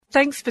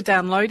Thanks for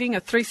downloading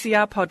a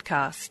 3CR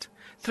podcast.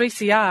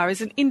 3CR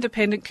is an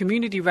independent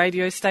community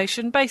radio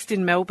station based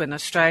in Melbourne,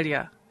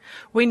 Australia.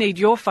 We need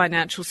your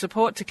financial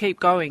support to keep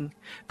going.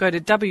 Go to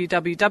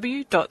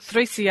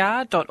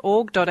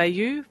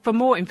www.3cr.org.au for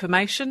more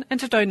information and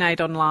to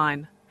donate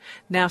online.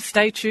 Now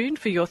stay tuned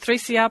for your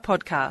 3CR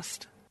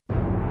podcast.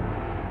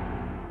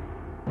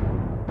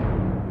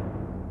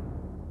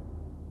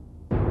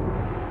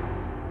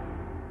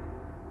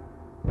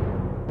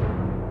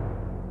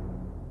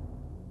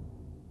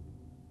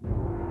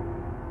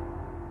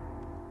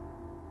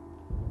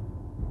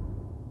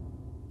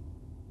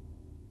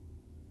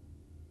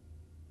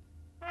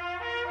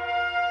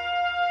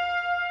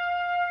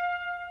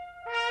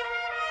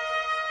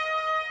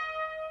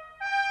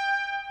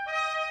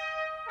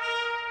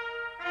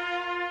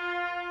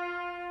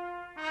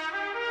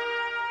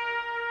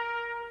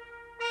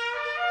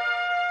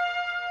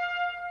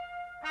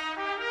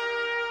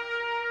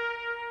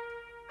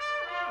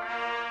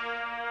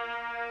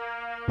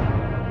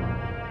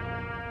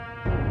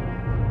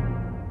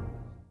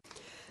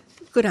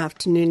 Good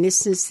afternoon,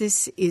 listeners.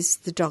 This is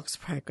the Dogs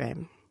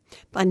program.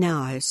 By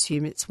now, I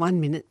assume it's 1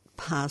 minute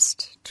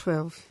past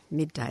 12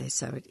 midday,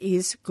 so it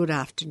is good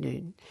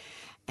afternoon.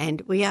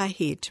 And we are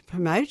here to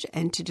promote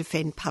and to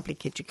defend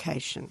public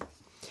education.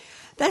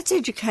 That's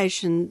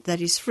education that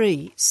is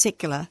free,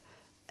 secular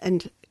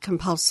and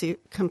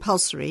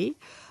compulsory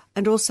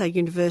and also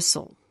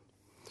universal.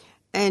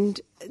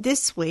 And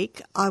this week,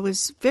 I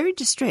was very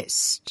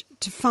distressed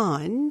to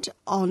find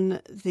on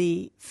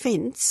the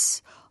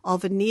fence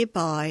of a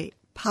nearby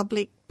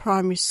public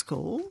primary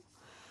school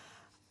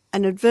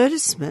an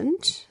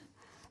advertisement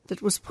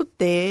that was put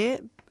there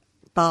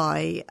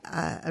by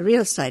a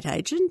real estate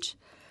agent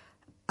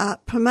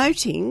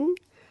promoting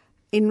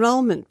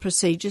enrolment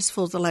procedures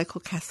for the local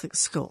Catholic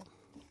school.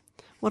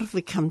 What have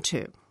we come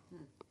to?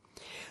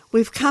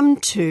 We've come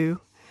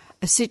to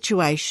a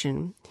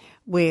situation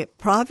where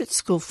private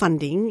school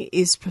funding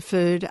is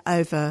preferred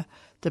over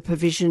the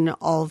provision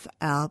of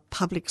our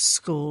public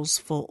schools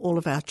for all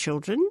of our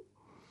children.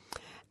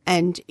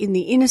 And in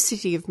the inner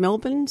city of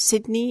Melbourne,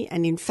 Sydney,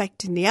 and in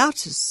fact in the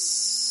outer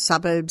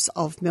suburbs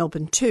of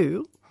Melbourne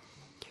too,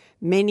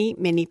 many,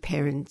 many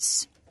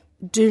parents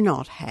do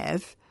not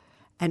have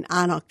and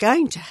are not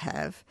going to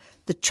have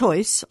the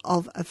choice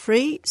of a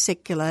free,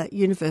 secular,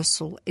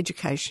 universal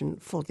education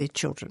for their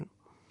children.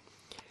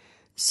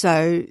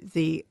 So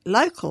the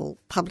local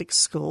public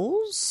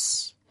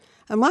schools,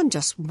 and one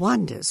just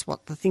wonders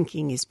what the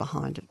thinking is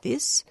behind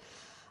this,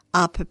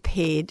 are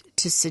prepared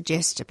to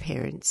suggest to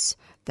parents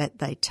that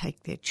they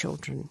take their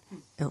children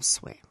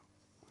elsewhere.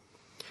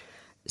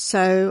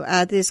 So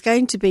there's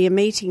going to be a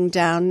meeting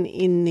down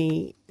in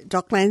the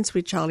Docklands,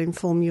 which I'll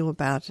inform you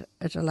about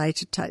at a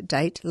later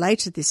date,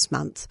 later this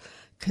month,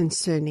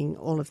 concerning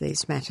all of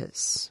these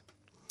matters.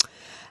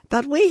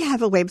 But we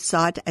have a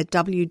website at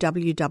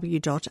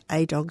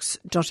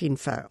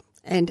www.adogs.info,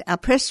 and our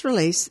press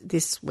release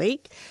this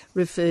week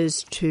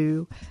refers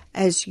to,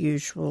 as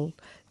usual,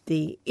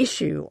 the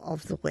issue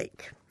of the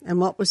week. And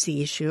what was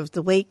the issue of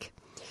the week?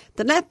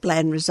 The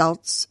NAPLAN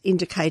results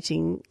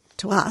indicating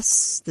to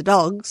us, the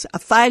dogs, a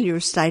failure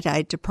of state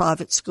aid to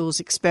private schools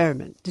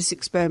experiment. This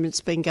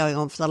experiment's been going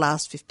on for the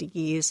last 50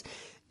 years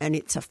and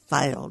it's a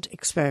failed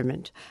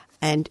experiment.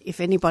 And if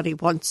anybody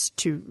wants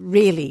to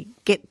really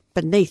get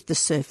beneath the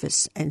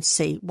surface and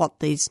see what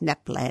these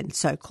NAPLAN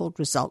so-called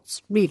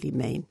results really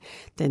mean,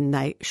 then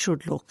they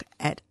should look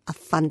at a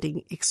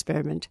funding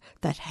experiment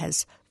that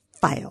has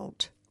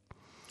failed.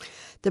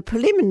 The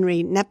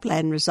preliminary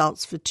NAPLAN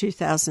results for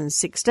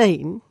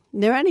 2016,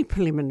 they're only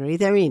preliminary,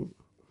 they're in.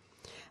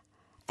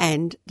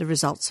 And the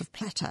results have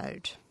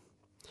plateaued.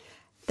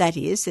 That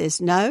is,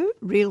 there's no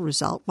real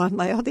result one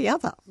way or the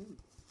other.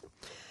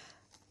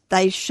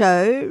 They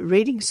show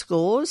reading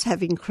scores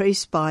have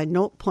increased by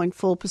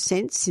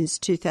 0.4% since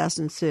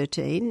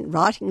 2013,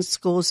 writing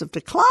scores have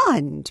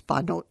declined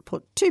by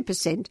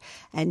 0.2%,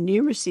 and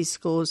numeracy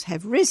scores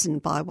have risen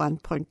by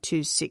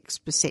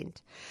 1.26%.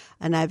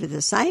 And over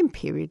the same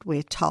period,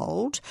 we're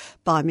told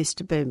by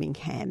Mr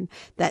Birmingham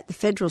that the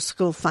federal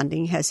school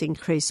funding has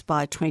increased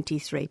by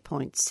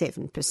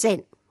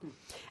 23.7%.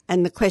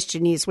 And the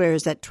question is, where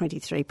has that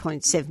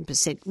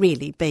 23.7%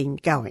 really been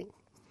going?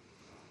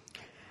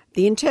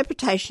 The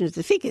interpretation of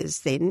the figures,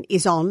 then,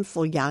 is on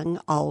for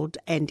young, old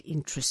and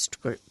interest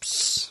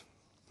groups.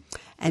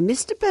 And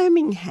Mr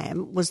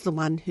Birmingham was the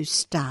one who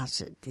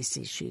started this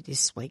issue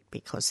this week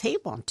because he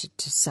wanted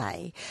to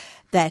say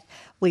that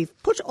we've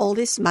put all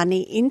this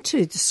money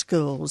into the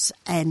schools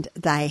and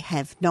they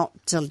have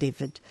not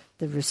delivered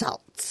the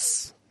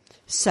results.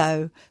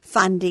 So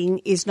funding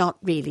is not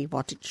really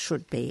what it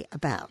should be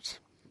about.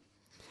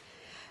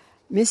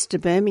 Mr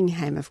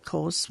Birmingham, of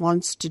course,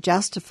 wants to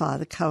justify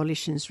the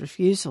Coalition's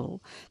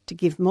refusal to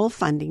give more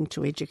funding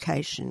to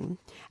education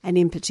and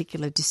in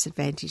particular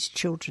disadvantaged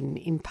children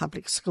in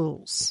public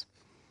schools.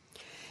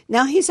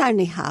 Now, he's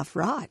only half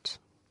right.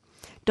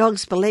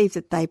 Dogs believe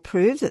that they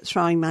prove that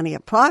throwing money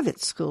at private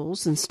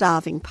schools and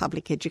starving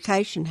public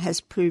education has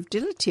proved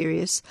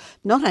deleterious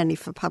not only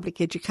for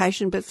public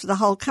education but for the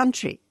whole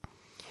country.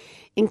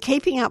 In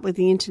keeping up with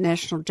the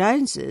international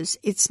Joneses,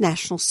 it's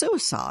national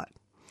suicide.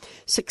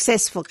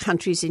 Successful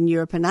countries in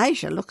Europe and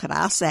Asia look at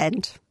us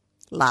and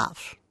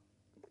laugh.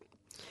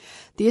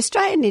 The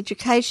Australian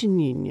Education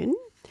Union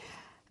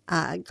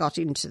got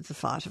into the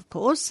fight, of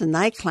course, and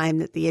they claim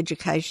that the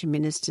Education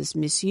Minister's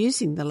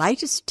misusing the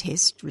latest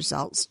test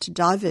results to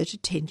divert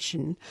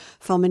attention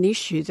from an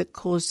issue that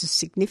caused a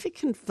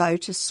significant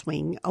voter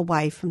swing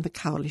away from the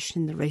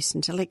coalition in the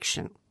recent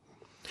election.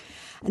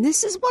 And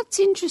this is what's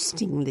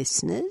interesting,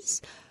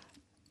 listeners.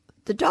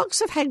 The Dogs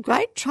have had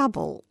great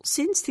trouble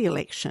since the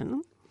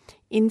election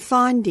in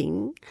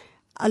finding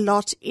a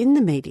lot in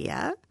the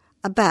media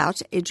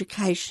about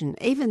education,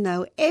 even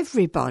though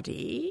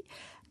everybody,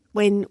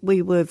 when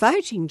we were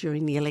voting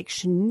during the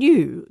election,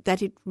 knew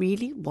that it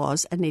really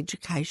was an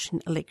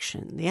education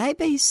election. The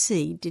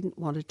ABC didn't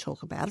want to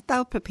talk about it. They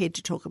were prepared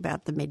to talk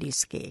about the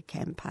Mediscare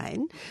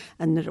campaign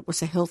and that it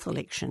was a health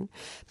election.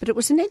 But it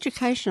was an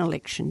education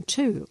election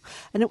too.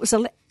 And it was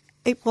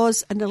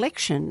an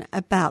election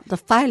about the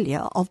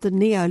failure of the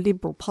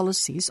neoliberal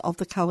policies of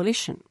the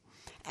coalition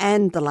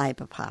and the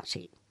Labor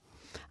Party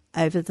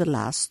over the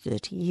last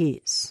 30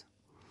 years.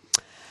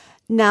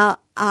 Now,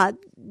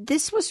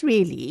 this was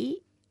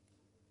really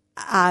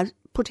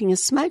putting a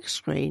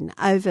smokescreen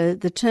over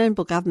the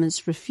Turnbull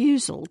government's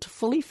refusal to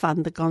fully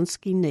fund the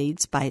Gonski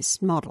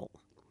needs-based model.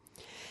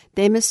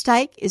 Their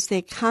mistake is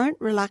their current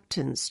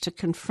reluctance to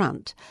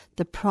confront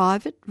the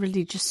private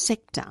religious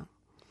sector,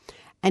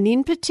 and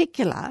in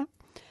particular,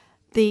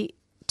 the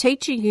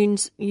teacher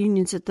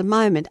unions at the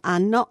moment are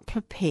not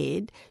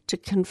prepared to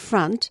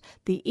confront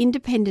the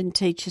Independent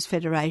Teachers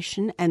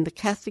Federation and the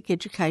Catholic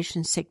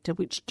education sector,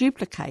 which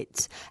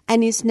duplicates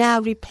and is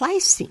now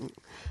replacing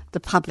the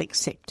public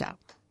sector.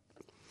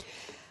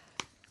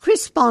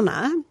 Chris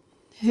Bonner,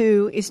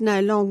 who is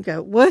no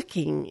longer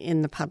working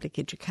in the public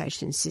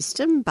education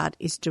system but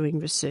is doing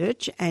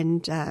research,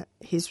 and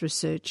his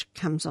research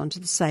comes onto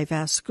the Save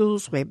Our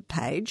Schools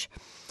webpage,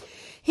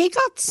 he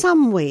got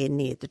somewhere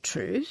near the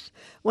truth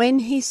when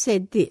he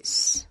said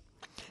this: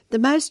 the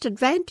most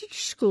advantaged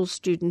school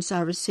students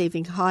are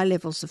receiving high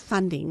levels of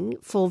funding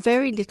for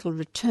very little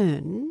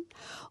return,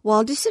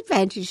 while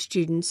disadvantaged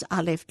students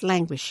are left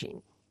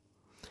languishing.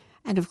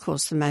 And of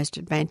course, the most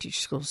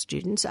advantaged school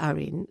students are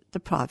in the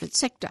private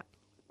sector.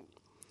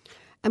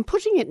 And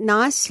putting it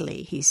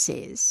nicely, he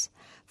says,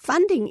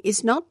 funding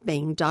is not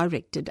being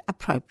directed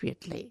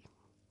appropriately.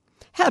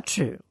 How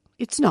true.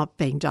 It's not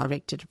being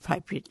directed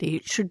appropriately.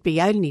 It should be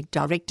only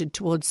directed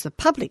towards the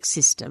public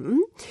system.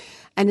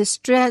 And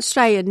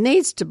Australia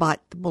needs to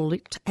bite the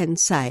bullet and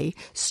say,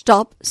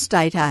 stop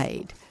state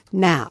aid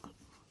now.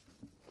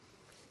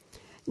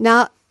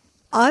 Now,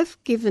 I've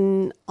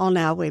given on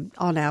our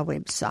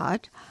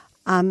website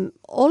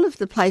all of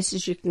the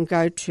places you can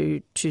go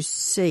to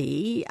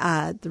see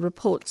the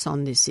reports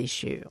on this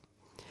issue.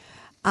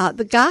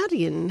 The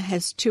Guardian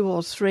has 2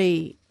 or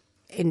 3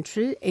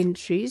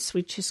 entries,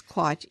 which is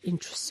quite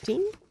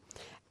interesting,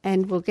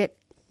 and we'll get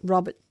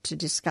Robert to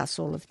discuss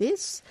all of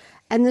this.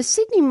 And the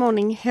Sydney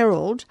Morning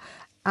Herald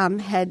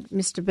had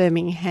Mr.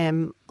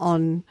 Birmingham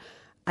on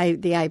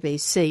the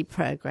ABC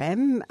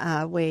program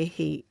where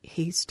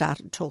he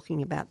started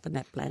talking about the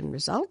NAPLAN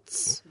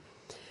results.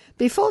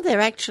 Before they're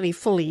actually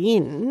fully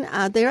in,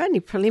 they're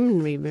only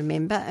preliminary,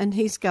 remember, and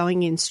he's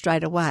going in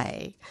straight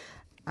away.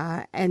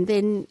 And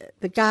then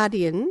The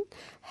Guardian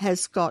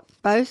has got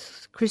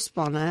both Chris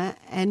Bonner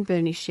and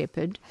Bernie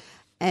Shepherd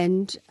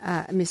and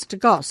Mr.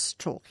 Goss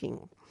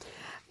talking.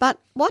 But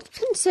what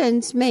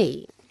concerns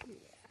me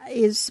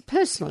is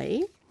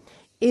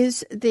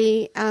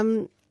the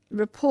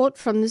report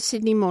from the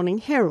Sydney Morning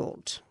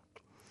Herald,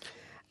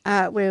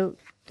 where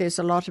there's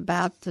a lot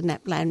about the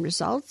NAPLAN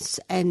results,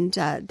 and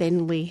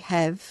then we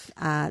have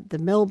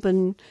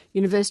the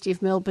University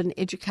of Melbourne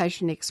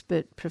education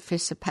expert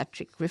Professor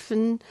Patrick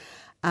Griffin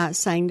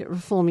saying that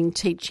reforming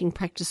teaching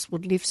practice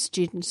would lift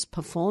students'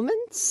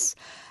 performance.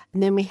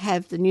 And then we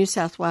have the New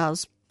South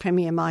Wales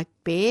Premier Mike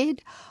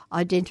Baird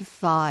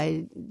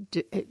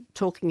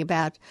talking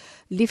about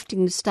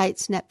lifting the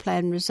state's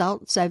NAPLAN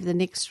results over the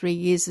next 3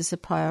 years as a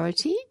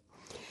priority.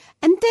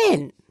 And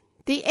then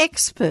the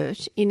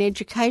expert in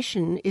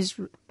education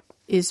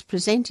is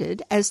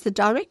presented as the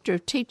Director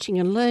of Teaching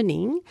and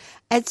Learning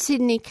at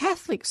Sydney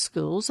Catholic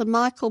Schools,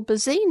 Michael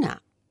Bazina.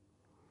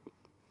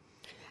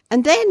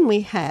 And then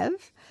we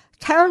have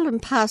Carolyn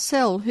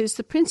Parcell, who's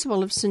the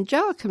principal of St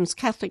Joachim's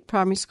Catholic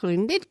Primary School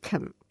in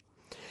Lidcombe,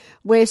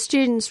 where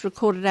students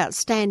recorded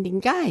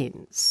outstanding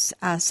gains,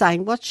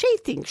 saying what she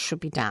thinks should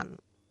be done.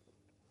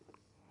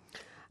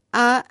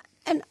 And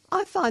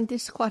I find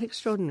this quite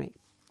extraordinary.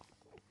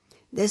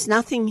 There's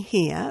nothing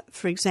here,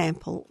 for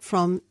example,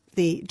 from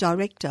the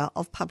Director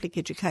of Public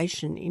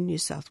Education in New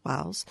South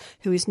Wales,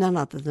 who is none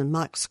other than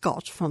Mike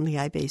Scott from the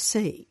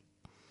ABC.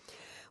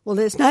 Well,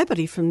 there's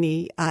nobody from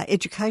the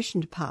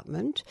Education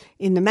Department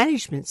in the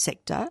management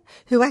sector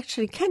who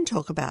actually can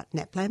talk about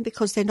NAPLAN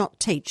because they're not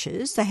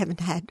teachers. They haven't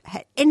had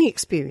any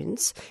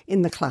experience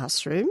in the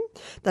classroom.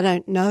 They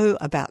don't know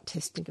about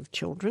testing of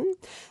children.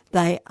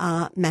 They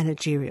are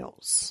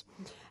managerials.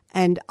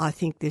 And I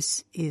think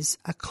this is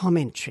a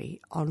commentary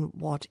on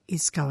what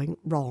is going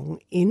wrong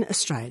in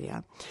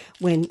Australia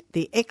when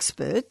the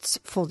experts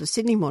for the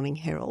Sydney Morning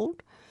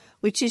Herald,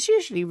 which is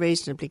usually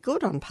reasonably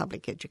good on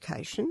public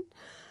education,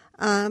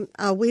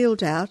 are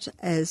wheeled out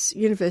as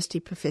university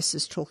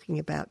professors talking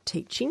about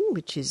teaching,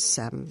 which is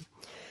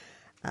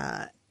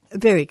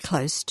very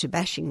close to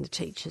bashing the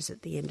teachers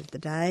at the end of the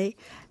day,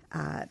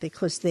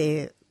 because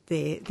they're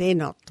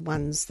not the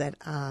ones that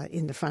are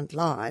in the front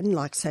line,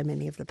 like so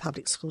many of the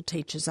public school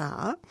teachers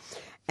are,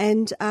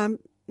 and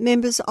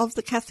members of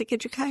the Catholic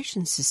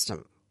education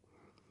system.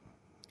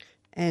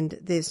 And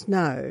there's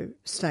no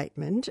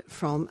statement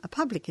from a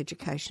public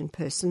education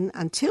person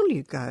until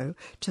you go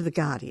to The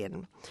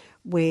Guardian,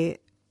 where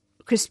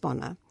Chris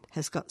Bonner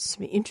has got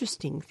some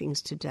interesting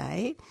things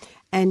today,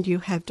 and you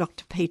have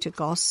Dr. Peter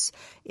Goss,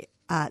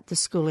 the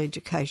School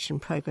Education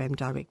Program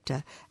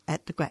Director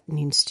at the Grattan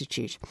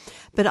Institute.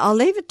 But I'll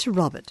leave it to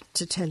Robert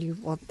to tell you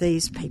what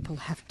these people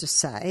have to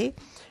say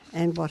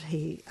and what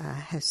he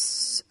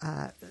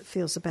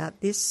feels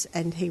about this,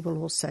 and he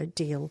will also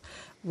deal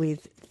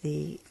with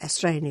the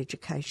Australian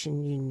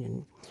Education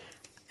Union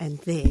and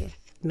their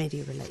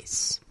media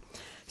release.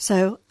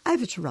 So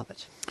over to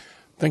Robert.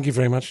 Thank you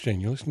very much, Jane.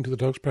 You're listening to the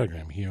Dogs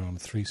program here on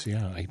 3CR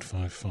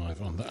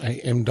 855 on the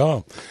AM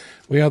dial.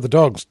 We are the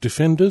Dogs,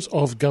 Defenders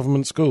of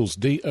Government Schools,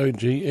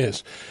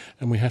 DOGS,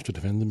 and we have to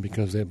defend them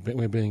because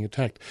we're being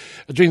attacked.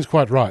 Jean's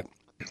quite right.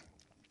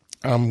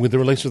 With the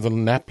release of the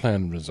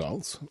NAPLAN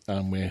results,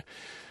 we're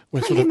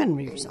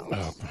preliminary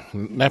results.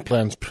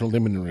 NAPLAN's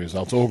preliminary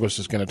results. August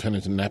is going to turn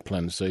into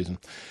NAPLAN season.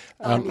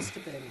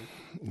 Mr.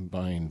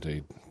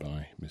 Birmingham.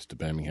 By Mr.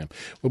 Birmingham.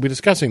 We'll be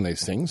discussing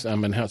these things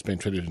and how it's been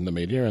treated in the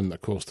media and,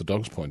 of course, the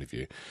Dogs' point of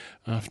view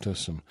after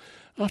some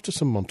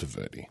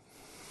Monteverdi.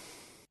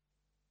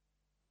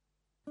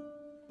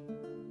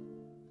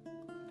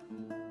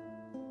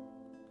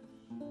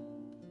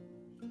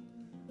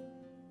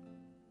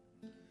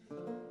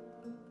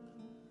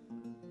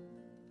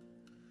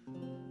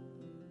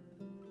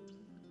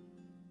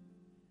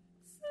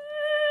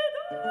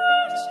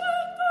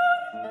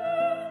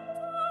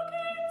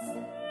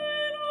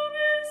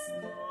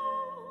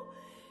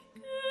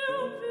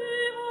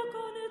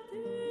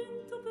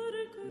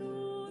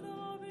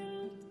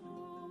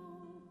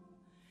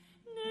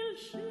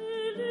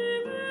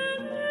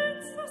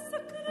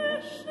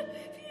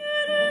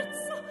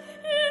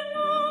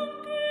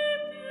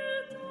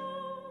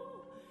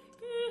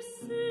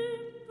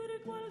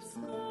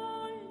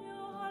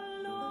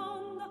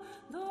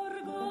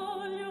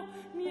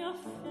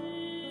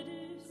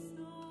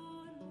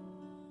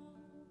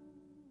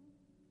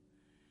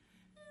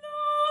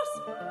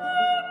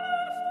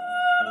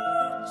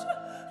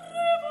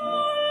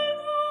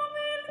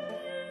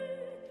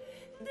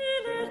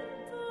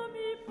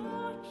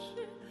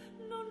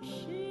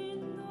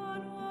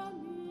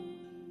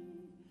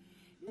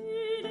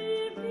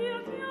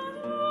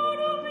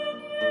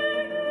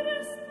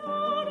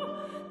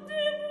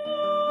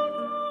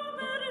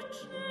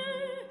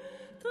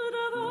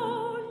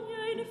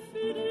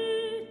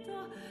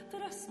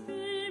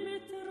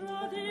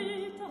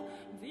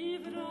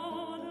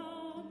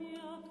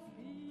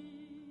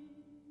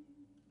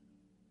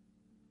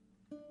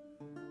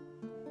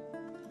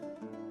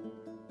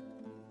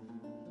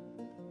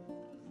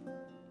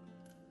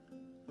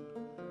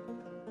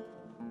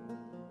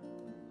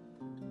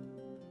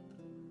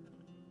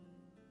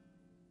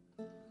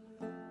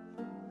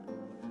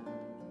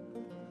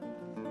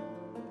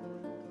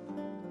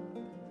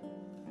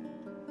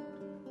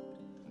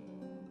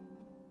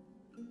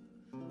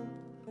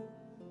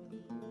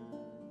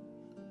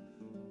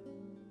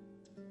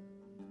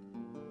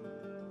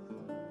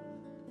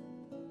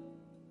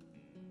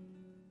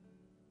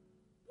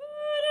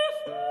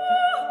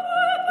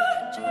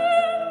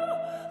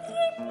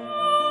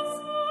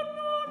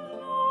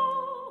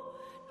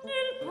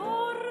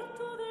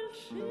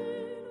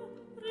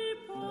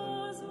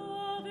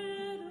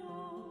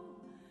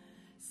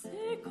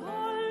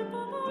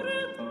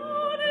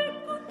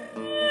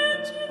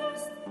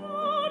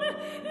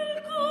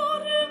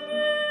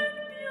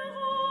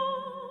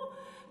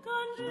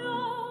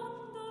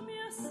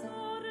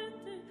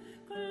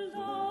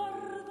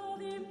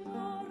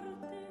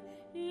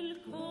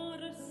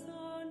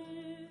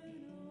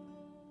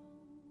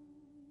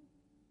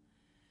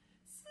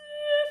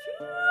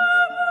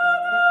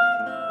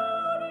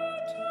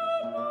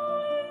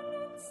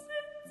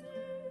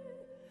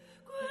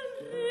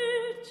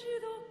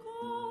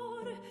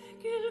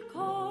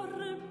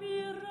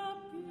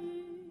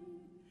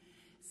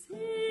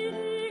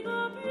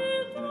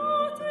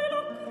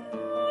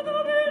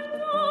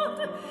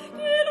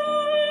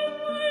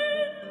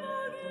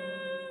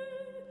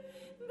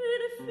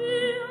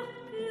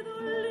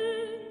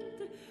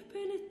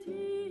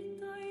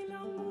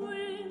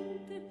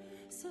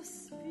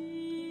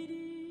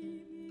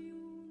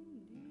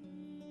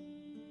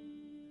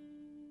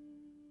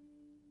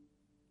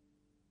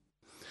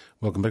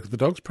 Welcome back to the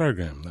Dogs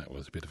program. That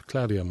was a bit of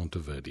Claudio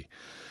Monteverdi.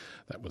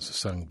 That was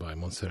sung by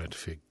Montserrat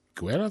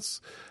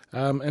Guerras,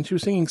 and she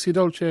was singing Si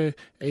dolce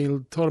è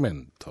il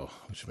tormento,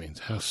 which means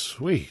how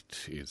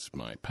sweet is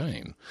my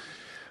pain.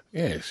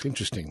 Yes,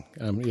 interesting.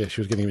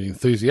 She was getting really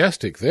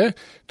enthusiastic there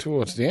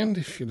towards the end,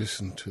 if you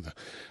listen to the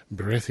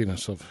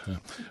breathiness of her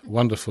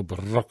wonderful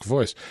Baroque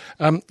voice.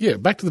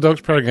 Back to the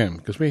Dogs program,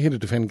 because we're here to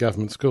defend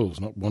government schools,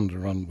 not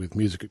wander on with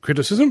music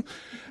criticism.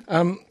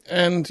 Today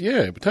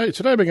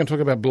we're going to talk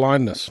about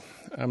blindness.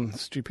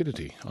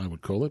 Stupidity, I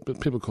would call it,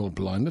 but people call it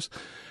blindness.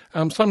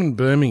 Simon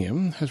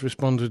Birmingham has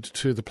responded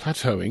to the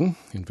plateauing,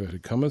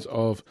 inverted commas,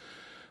 of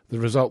the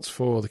results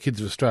for the Kids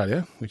of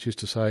Australia, which is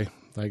to say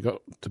they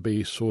got to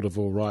be sort of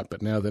all right,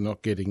 but now they're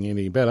not getting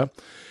any better.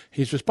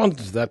 He's responded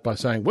to that by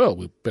saying, well,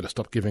 we better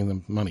stop giving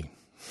them money.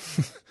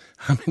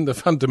 I mean, the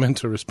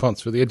fundamental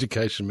response for the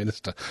Education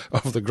Minister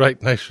of the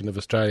great nation of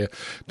Australia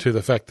to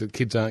the fact that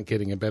kids aren't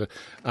getting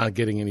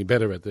any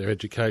better at their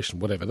education,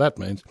 whatever that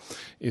means,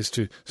 is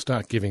to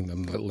start giving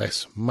them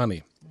less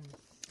money.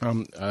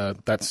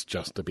 That's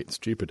just a bit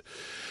stupid.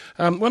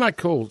 When I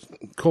call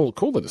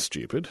it a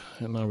stupid,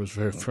 and I was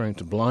referring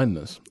to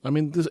blindness, I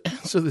mean, the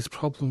answer to this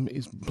problem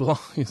is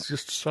it's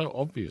just so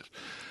obvious.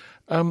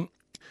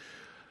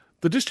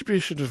 The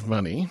distribution of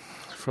money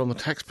from the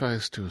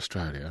taxpayers to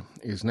Australia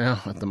is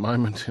now, at the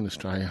moment in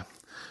Australia,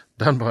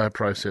 done by a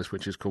process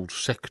which is called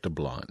sector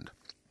blind.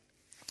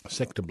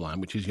 Sector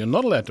blind, which is you're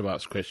not allowed to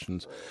ask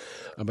questions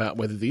about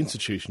whether the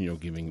institution you're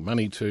giving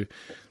money to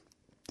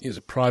is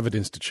a private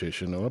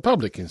institution or a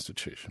public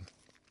institution.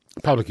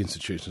 Public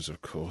institutions,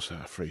 of course,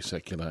 are free,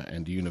 secular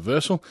and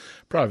universal.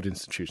 Private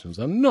institutions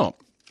are not.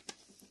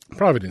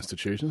 Private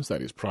institutions,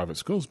 that is private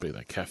schools, be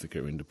they Catholic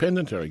or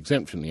independent, are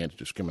exempt from the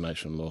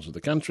anti-discrimination laws of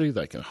the country.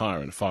 They can hire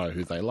and fire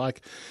who they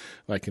like.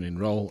 They can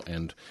enrol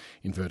and,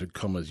 inverted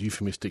commas,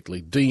 euphemistically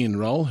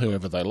de-enrol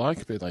whoever they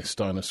like, be they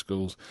Steiner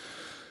schools,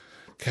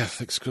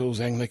 Catholic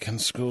schools, Anglican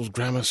schools,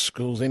 grammar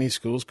schools, any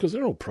schools, because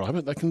they're all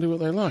private. They can do what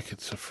they like.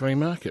 It's a free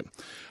market.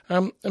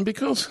 And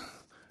because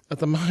at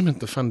the moment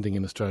the funding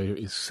in Australia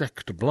is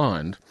sector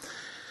blind,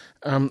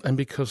 and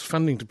because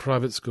funding to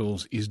private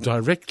schools is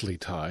directly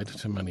tied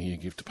to money you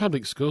give to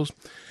public schools,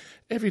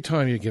 every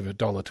time you give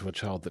 $1 to a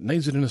child that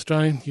needs it in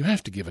Australia, you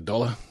have to give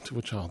 $1 to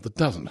a child that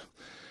doesn't.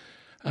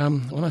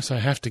 When I say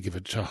have to give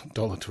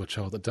 $1 to a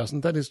child that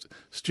doesn't, that is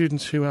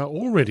students who are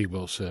already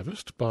well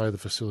serviced by the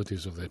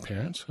facilities of their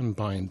parents and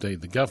by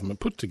indeed the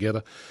government put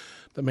together.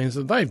 That means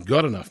that they've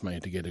got enough money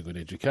to get a good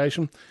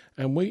education,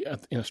 and we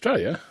in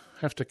Australia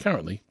have to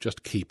currently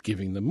just keep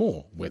giving them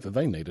more, whether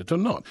they need it or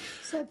not.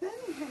 So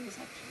Birmingham is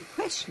actually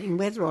questioning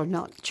whether or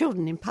not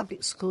children in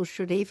public schools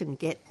should even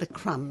get the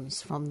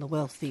crumbs from the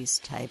wealthy's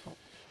table.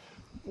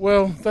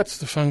 Well, that's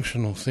the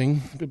functional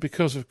thing, but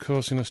because, of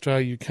course, in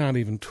Australia you can't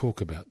even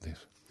talk about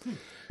this.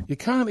 You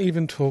can't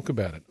even talk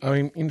about it. I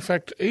mean, in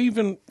fact,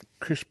 even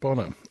Chris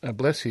Bonner,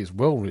 bless his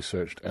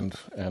well-researched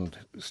and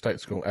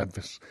state school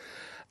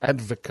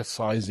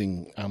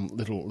advocacising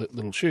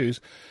little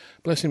shoes,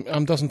 bless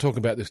him, doesn't talk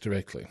about this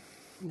directly.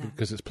 No.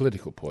 Because it's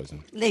political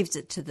poison. Leaves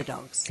it to the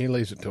dogs. He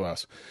leaves it to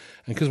us.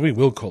 And because we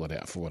will call it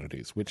out for what it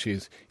is, which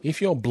is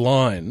if you're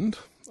blind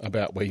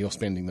about where you're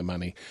spending the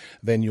money,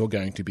 then you're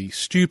going to be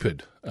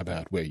stupid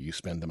about where you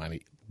spend the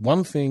money.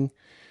 One thing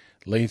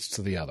leads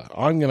to the other.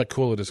 I'm going to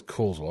call it as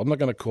causal. I'm not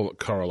going to call it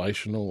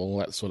correlational, all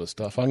that sort of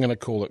stuff. I'm going to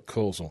call it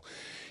causal.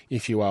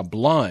 If you are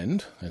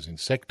blind, as in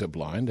sector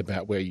blind,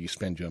 about where you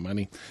spend your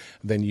money,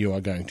 then you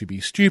are going to be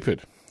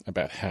stupid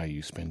about how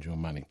you spend your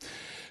money.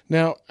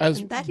 Now,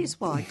 and that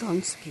is why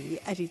Gonski,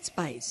 at its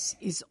base,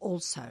 is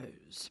also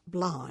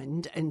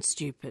blind and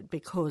stupid,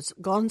 because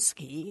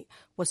Gonski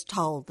was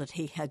told that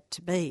he had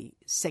to be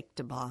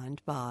sector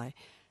blind by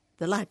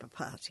the Labor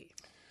Party.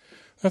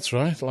 That's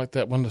right, like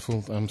that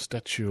wonderful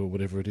statue or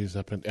whatever it is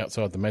up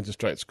outside the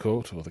Magistrates'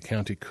 Court or the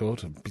County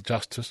Court of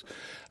Justice.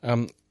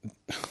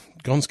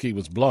 Gonski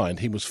was blind.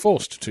 He was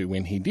forced to,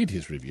 when he did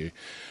his review,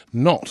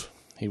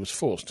 he was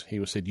forced. He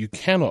was said, you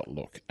cannot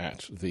look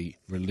at the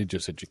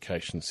religious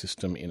education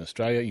system in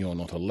Australia. You're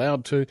not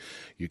allowed to.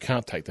 You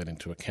can't take that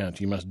into account.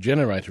 You must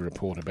generate a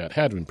report about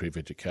how to improve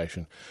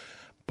education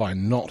by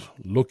not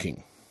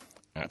looking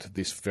at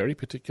this very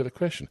particular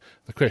question.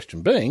 The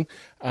question being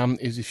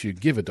is if you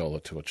give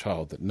 $1 to a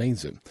child that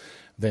needs it,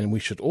 then we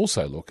should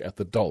also look at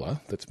the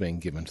dollar that's being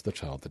given to the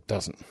child that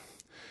doesn't.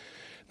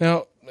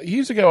 Now,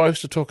 years ago I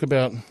used to talk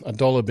about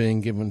 $1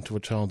 being given to a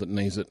child that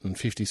needs it and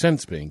 50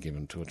 cents being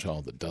given to a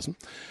child that doesn't.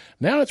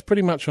 Now it's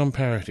pretty much on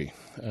parity,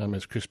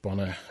 as Chris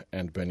Bonner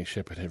and Bernie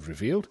Shepherd have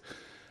revealed.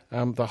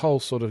 The whole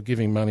sort of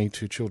giving money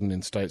to children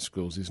in state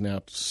schools is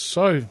now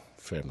so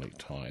firmly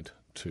tied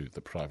to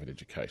the private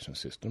education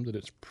system that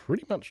it's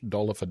pretty much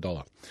dollar for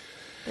dollar.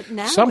 But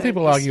now some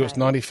people argue it's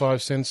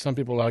 95 cents, some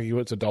people argue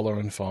it's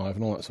 $1.05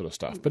 and all that sort of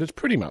stuff. But it's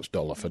pretty much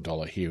dollar for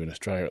dollar here in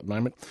Australia at the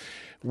moment,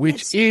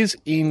 which is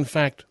in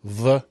fact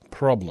the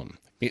problem.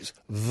 It's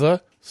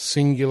the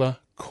singular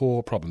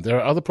core problem. There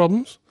are other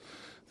problems.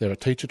 There are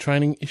teacher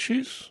training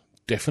issues,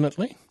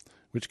 definitely,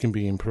 which can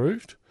be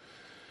improved.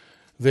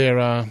 There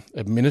are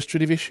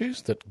administrative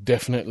issues that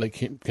definitely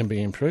can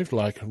be improved,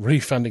 like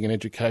refunding an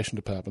education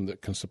department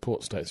that can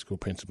support state school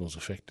principals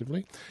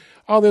effectively.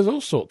 Oh, there's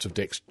all sorts of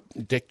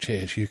deck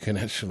chairs you can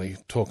actually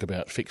talk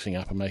about fixing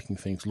up and making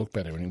things look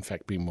better and in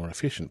fact be more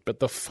efficient. But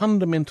the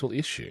fundamental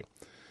issue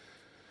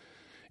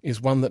is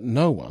one that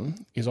no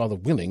one is either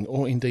willing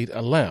or indeed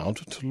allowed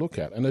to look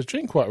at. And as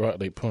Jean quite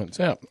rightly points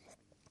out,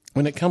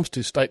 when it comes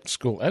to state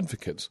school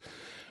advocates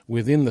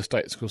within the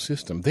state school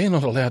system, they're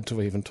not allowed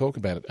to even talk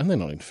about it, and they're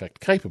not in fact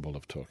capable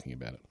of talking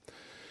about it.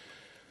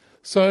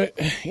 So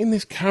in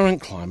this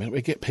current climate,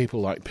 we get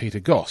people like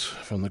Peter Goss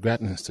from the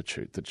Grattan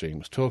Institute that Jean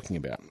was talking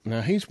about.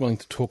 Now, he's willing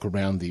to talk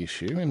around the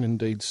issue, and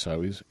indeed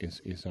so is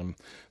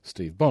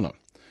Steve Bonner.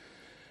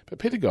 But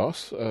Peter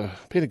Goss,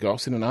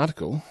 in an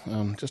article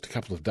just a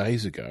couple of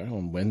days ago,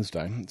 on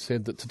Wednesday,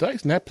 said that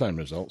today's NAPLAN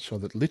results show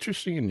that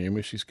literacy and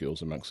numeracy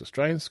skills amongst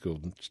Australian school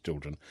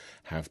children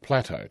have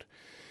plateaued.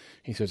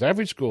 He says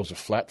average scores are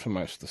flat for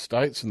most of the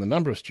states, and the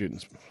number of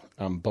students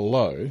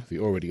below the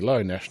already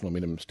low national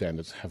minimum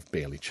standards have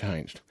barely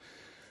changed.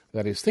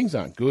 That is, things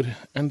aren't good,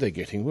 and they're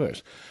getting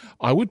worse.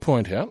 I would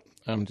point out,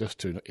 just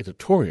to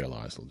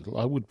editorialise a little,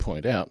 I would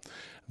point out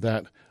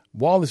that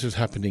while this is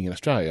happening in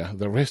Australia,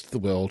 the rest of the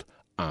world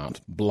aren't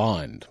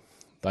blind.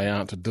 They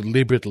aren't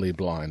deliberately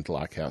blind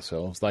like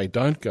ourselves. They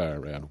don't go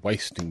around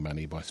wasting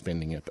money by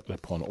spending it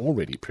upon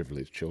already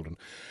privileged children.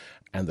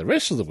 And the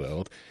rest of the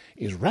world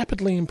is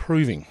rapidly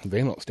improving.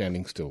 They're not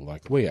standing still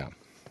like we are.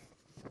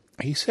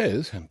 He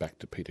says, and back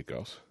to Peter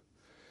Goss,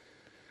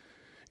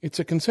 it's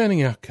a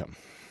concerning outcome,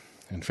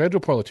 and federal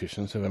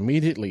politicians have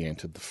immediately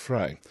entered the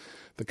fray.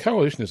 The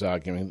Coalition is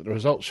arguing that the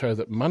results show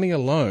that money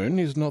alone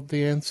is not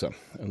the answer,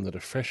 and that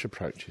a fresh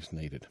approach is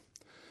needed.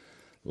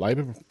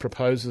 Labor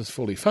proposes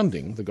fully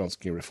funding the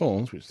Gonski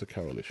reforms, which the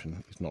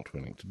Coalition is not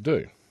willing to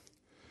do.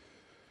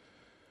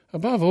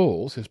 Above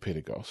all, says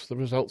Peter Goss, the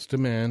results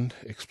demand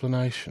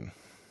explanation.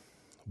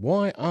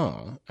 Why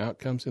are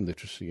outcomes in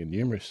literacy and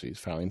numeracy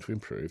failing to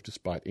improve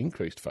despite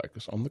increased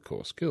focus on the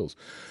core skills?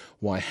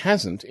 Why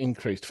hasn't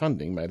increased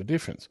funding made a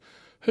difference?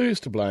 Who's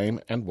to blame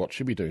and what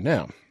should we do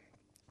now?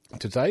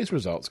 Today's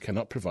results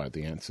cannot provide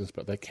the answers,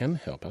 but they can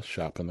help us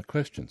sharpen the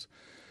questions.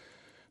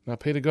 Now,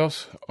 Peter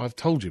Goss, I've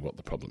told you what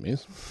the problem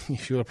is.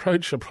 If you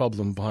approach a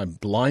problem by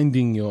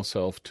blinding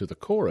yourself to the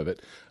core of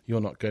it,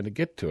 you're not going to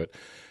get to it.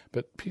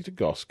 But Peter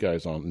Goss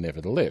goes on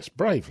nevertheless,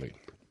 bravely.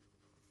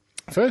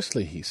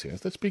 Firstly, he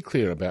says, let's be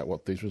clear about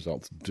what these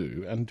results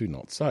do and do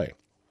not say.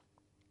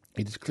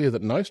 It is clear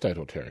that no state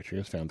or territory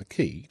has found the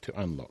key to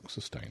unlock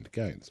sustained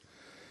gains.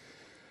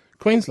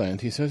 Queensland,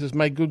 he says, has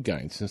made good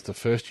gains since the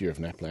first year of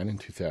NAPLAN in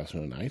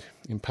 2008,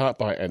 in part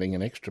by adding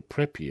an extra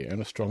prep year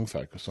and a strong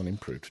focus on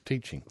improved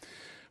teaching.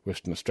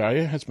 Western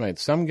Australia has made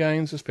some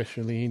gains,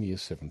 especially in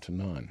years 7 to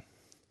 9.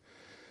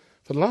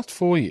 For the last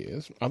 4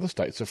 years, other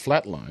states have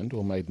flatlined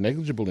or made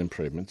negligible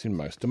improvements in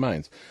most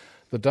domains.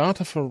 The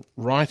data for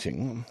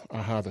writing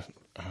are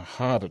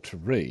harder to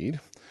read,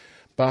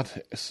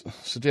 but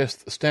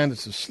suggests the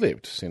standards have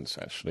slipped since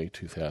actually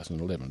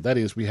 2011. That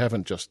is, we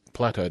haven't just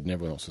plateaued and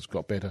everyone else has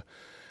got better,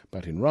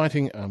 but in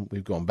writing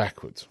we've gone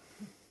backwards.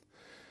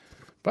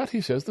 But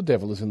he says the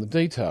devil is in the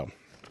detail.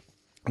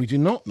 We do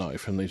not know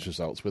from these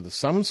results whether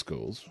some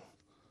schools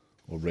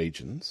or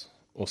regions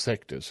or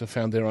sectors have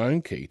found their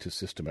own key to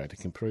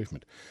systematic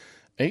improvement.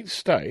 Each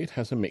state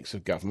has a mix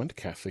of government,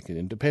 Catholic and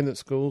independent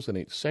schools, and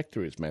each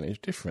sector is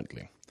managed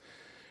differently.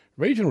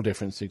 Regional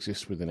difference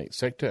exists within each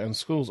sector, and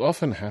schools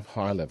often have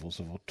high levels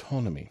of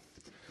autonomy.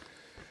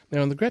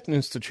 Now, in the Grattan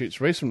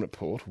Institute's recent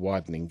report,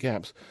 Widening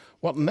Gaps,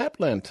 what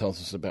NAPLAN tells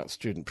us about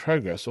student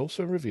progress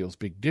also reveals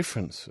big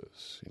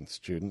differences in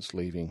students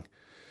leaving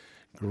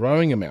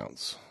growing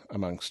amounts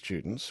among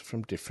students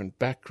from different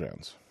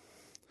backgrounds.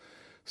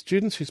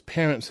 Students whose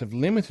parents have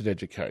limited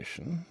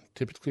education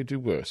typically do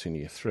worse in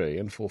Year 3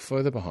 and fall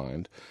further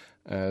behind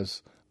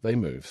as they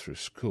move through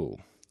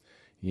school.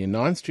 Year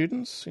 9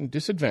 students in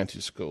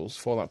disadvantaged schools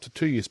fall up to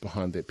 2 years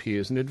behind their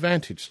peers in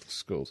advantaged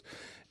schools,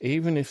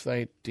 even if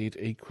they did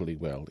equally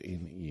well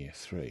in Year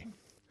 3.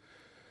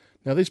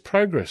 Now, these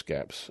progress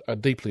gaps are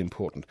deeply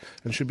important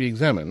and should be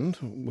examined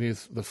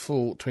with the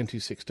full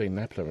 2016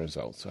 NAPLAN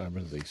results are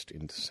released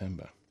in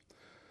December.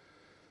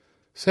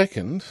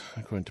 Second,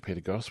 according to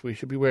Peter Goss, we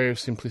should be wary of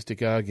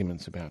simplistic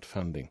arguments about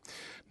funding.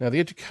 Now, the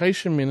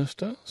Education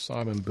Minister,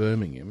 Simon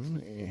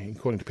Birmingham,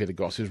 according to Peter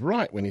Goss, is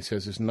right when he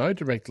says there's no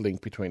direct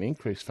link between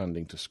increased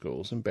funding to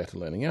schools and better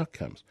learning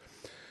outcomes.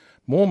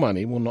 More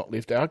money will not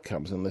lift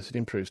outcomes unless it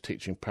improves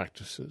teaching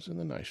practices in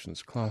the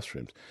nation's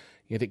classrooms.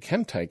 Yet it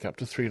can take up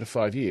to 3 to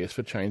 5 years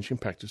for change in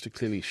practice to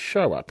clearly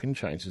show up in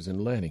changes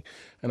in learning,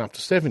 and up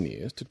to 7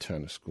 years to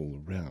turn a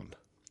school around.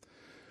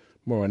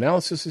 More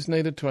analysis is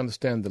needed to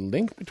understand the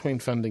link between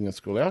funding and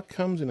school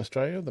outcomes in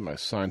Australia. The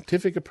most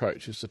scientific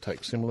approach is to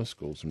take similar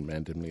schools and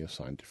randomly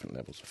assign different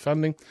levels of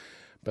funding,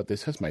 but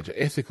this has major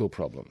ethical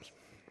problems.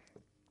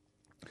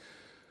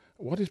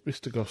 What is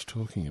Mr. Goss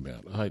talking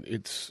about?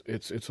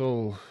 It's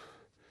all...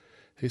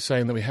 He's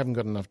saying that we haven't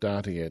got enough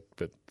data yet,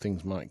 but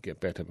things might get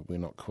better, but we're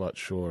not quite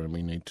sure and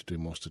we need to do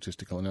more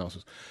statistical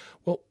analysis.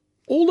 Well,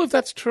 all of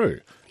that's true.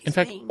 In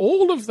fact,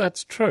 all of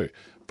that's true.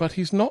 But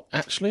he's not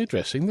actually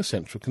addressing the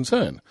central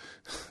concern.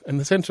 And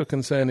the central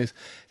concern is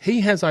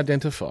he has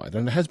identified,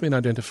 and it has been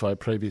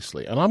identified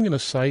previously, and I'm going to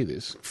say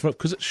this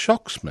because it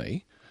shocks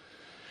me,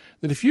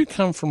 that if you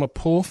come from a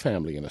poor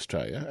family in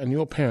Australia and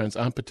your parents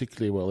aren't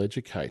particularly well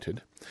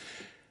educated,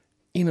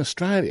 in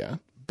Australia,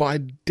 by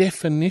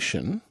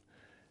definition,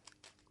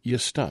 you're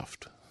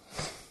stuffed.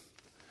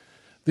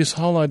 This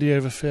whole idea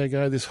of a fair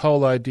go, this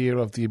whole idea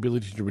of the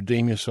ability to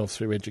redeem yourself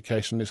through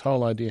education, this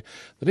whole idea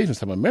that even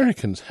some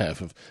Americans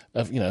have of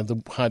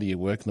the harder you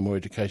work and the more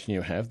education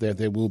you have,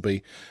 there will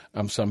be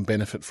some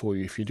benefit for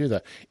you if you do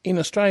that. In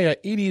Australia,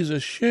 it is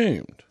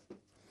assumed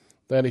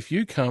that if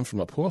you come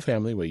from a poor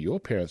family where your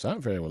parents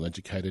aren't very well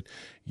educated,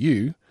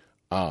 you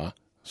are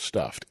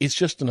stuffed. It's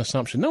just an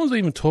assumption. No one's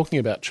even talking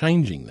about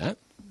changing that.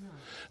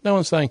 No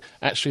one's saying,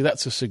 actually,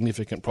 that's a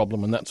significant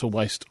problem and that's a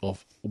waste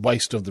of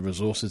the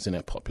resources in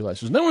our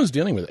populations. No one's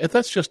dealing with it.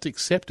 That's just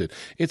accepted.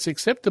 It's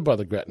accepted by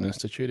the Grattan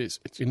Institute. It's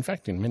in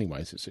fact, in many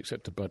ways, it's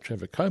accepted by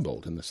Trevor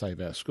Cobbold in the Save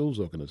Our Schools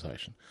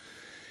organisation.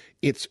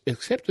 It's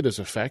accepted as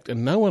a fact,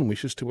 and no one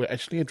wishes to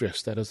actually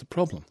address that as a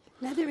problem.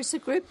 Now, there is a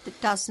group that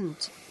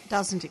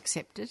doesn't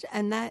accept it,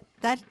 and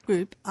that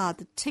group are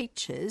the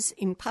teachers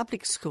in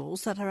public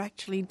schools that are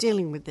actually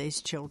dealing with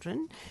these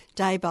children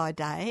day by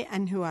day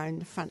and who are in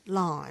the front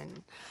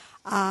line.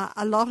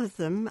 A lot of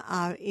them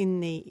are in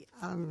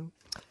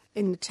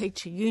the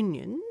teacher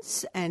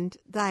unions, and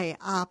they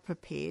are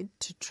prepared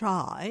to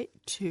try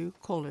to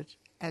call it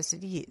as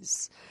it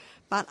is.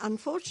 But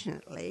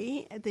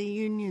unfortunately, the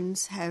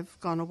unions have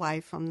gone away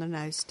from the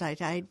no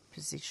state aid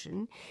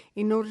position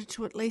in order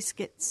to at least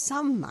get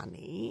some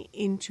money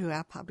into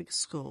our public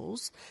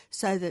schools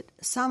so that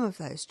some of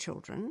those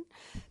children,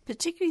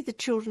 particularly the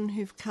children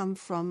who've come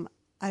from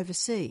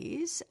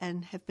overseas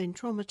and have been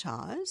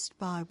traumatised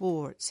by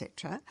war,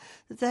 etc.,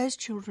 that those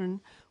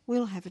children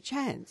will have a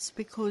chance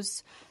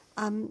because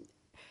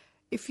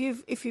if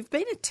you've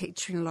been a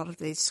teacher in a lot of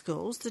these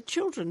schools, the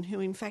children who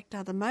in fact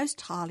are the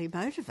most highly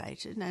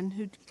motivated and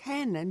who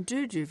can and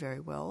do very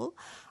well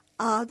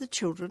are the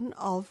children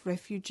of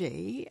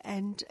refugee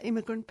and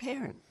immigrant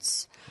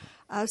parents.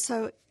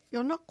 So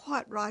you're not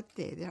quite right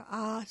there. There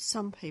are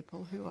some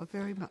people who are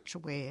very much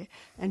aware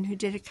and who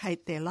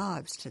dedicate their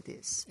lives to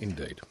this.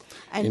 Indeed.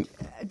 And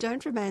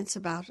don't romance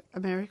about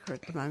America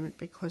at the moment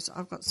because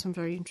I've got some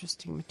very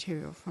interesting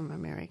material from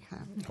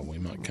America. Oh, we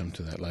might come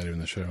to that later in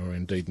the show or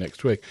indeed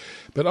next week.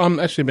 But I'm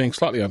actually being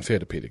slightly unfair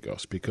to Peter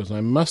Goss because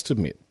I must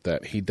admit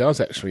that he does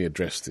actually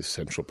address this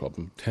central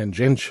problem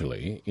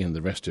tangentially in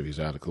the rest of his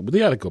article. But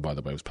the article, by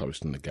the way, was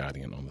published in The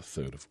Guardian on the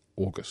 3rd of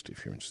August,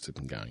 if you're interested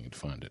in going and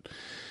find it.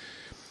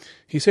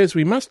 He says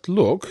we must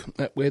look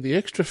at where the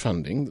extra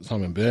funding that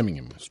Simon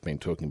Birmingham has been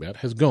talking about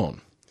has gone.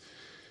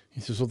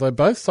 He says, although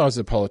both sides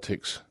of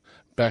politics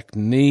back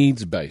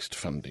needs-based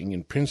funding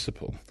in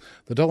principle,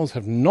 the dollars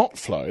have not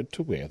flowed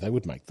to where they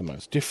would make the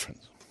most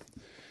difference.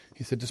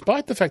 He said,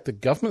 despite the fact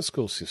that government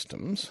school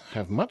systems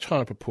have much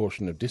higher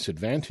proportion of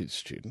disadvantaged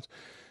students,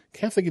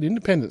 Catholic and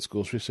independent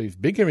schools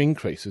received bigger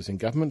increases in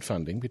government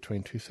funding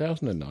between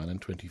 2009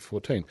 and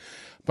 2014,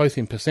 both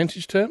in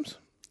percentage terms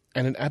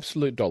and in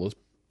absolute dollars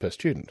per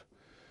student.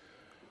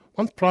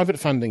 Once private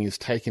funding is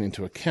taken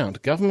into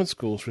account, government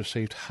schools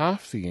received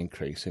half the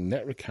increase in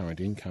net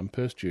recurrent income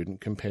per student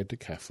compared to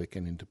Catholic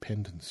and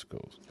independent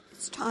schools.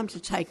 It's time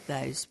to take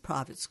those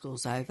private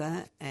schools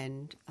over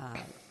and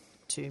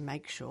to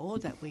make sure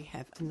that we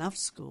have enough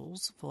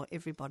schools for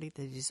everybody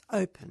that is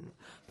open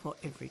for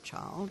every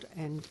child,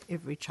 and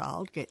every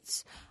child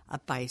gets a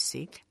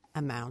basic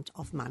amount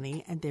of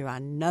money, and there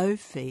are no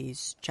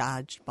fees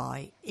charged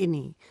by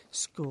any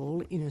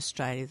school in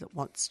Australia that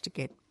wants to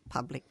get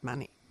public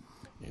money.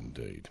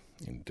 Indeed.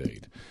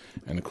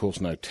 And, of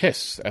course, no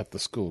tests at the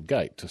school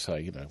gate to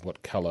say,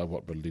 what colour,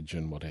 what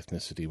religion, what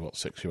ethnicity, what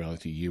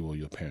sexuality you or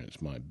your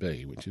parents might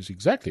be, which is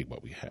exactly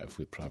what we have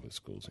with private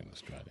schools in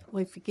Australia.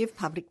 Well, if you give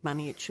public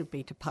money, it should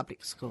be to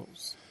public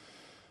schools.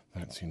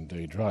 That's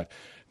indeed right.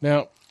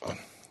 Now,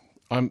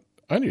 I'm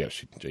only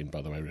actually, Jean,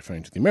 by the way,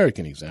 referring to the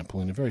American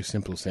example in a very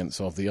simple sense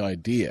of the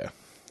idea,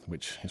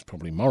 which is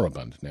probably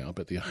moribund now,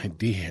 but the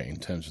idea in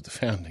terms of the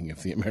founding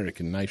of the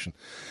American nation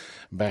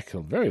back a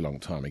very long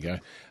time ago,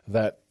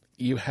 that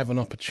you have an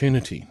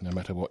opportunity, no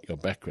matter what your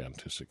background,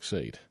 to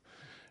succeed.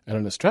 And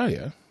in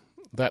Australia,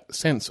 that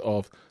sense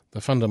of the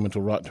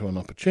fundamental right to an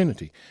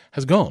opportunity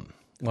has gone.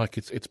 Like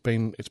it's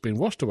been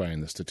washed away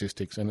in the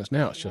statistics, and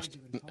now it's just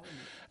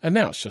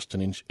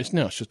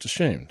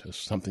assumed as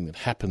something that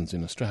happens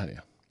in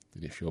Australia.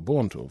 That if you're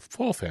born to a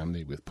poor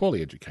family with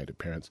poorly educated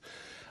parents,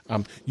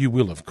 you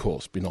will, of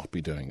course, not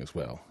be doing as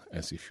well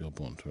as if you're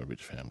born to a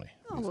rich family.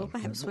 Oh, well,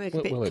 perhaps we're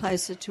a bit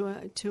closer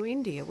to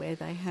India, where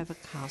they have a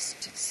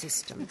caste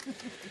system.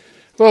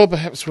 Well,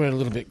 perhaps we're a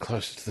little bit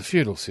closer to the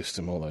feudal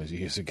system all those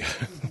years ago,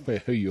 where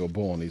who you're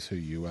born is who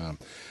you are.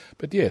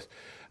 But yes,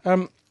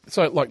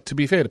 so to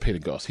be fair to Peter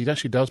Goss, he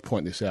actually does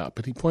point this out,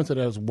 but he points it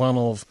out as one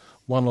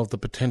of the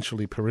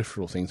potentially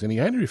peripheral things, and he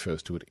only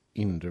refers to it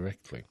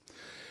indirectly.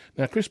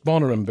 Now, Chris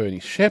Bonner and Bernie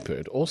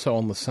Shepherd, also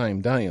on the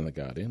same day in The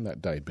Guardian,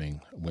 that day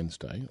being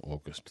Wednesday,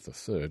 August the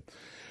 3rd,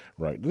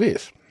 wrote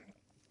this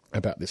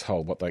about this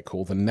whole, what they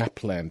call the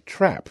Naplan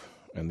trap,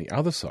 and the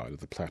other side of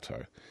the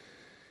plateau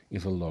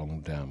is a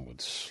long downward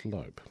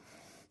slope.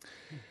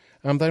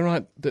 They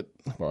write that,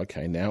 well,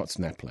 okay, now it's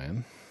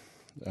Naplan.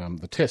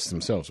 The tests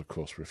themselves, of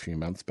course, were a few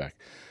months back,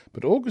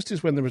 but August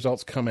is when the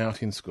results come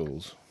out in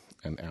schools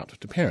and out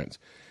to parents.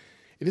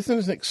 It isn't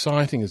as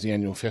exciting as the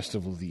annual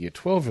festival of the Year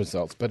 12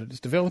 results, but it is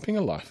developing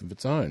a life of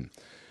its own.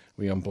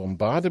 We are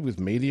bombarded with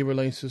media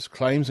releases,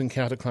 claims and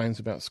counterclaims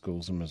about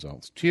schools and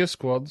results. Cheer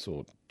squads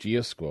or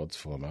jeer squads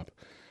form up,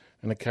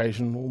 an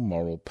occasional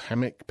moral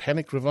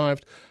panic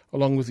revived,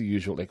 along with the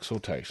usual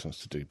exhortations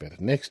to do better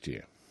next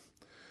year.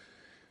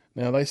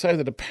 Now, they say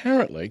that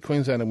apparently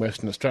Queensland and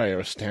Western Australia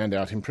are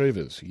standout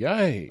improvers.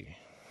 Yay!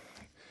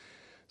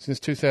 Since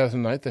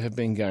 2008, there have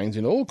been gains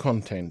in all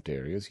content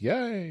areas.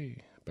 Yay!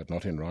 But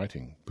not in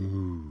writing.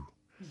 Boo!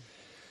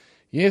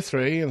 Year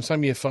 3 and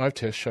some Year 5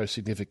 tests show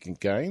significant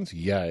gains.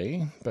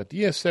 Yay! But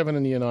Year 7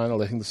 and Year 9 are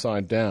letting the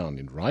side down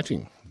in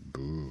writing.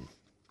 Boo!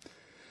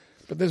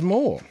 But there's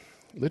more.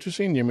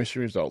 Literacy and numeracy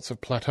results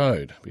have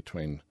plateaued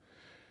between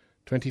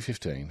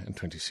 2015 and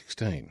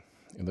 2016.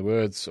 In the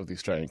words of the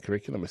Australian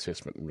Curriculum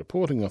Assessment and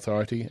Reporting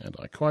Authority, and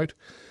I quote,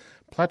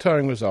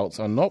 plateauing results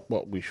are not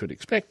what we should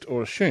expect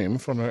or assume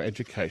from our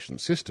education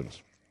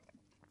systems.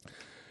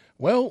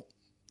 Well,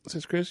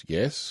 says Chris,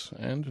 yes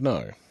and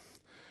no.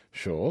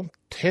 Sure,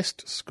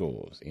 test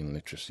scores in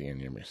literacy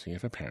and numeracy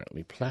have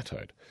apparently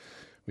plateaued.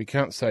 We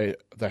can't say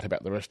that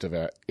about the rest of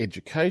our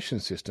education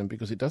system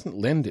because it doesn't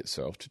lend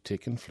itself to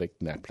tick and flick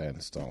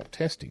Naplan-style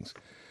testings.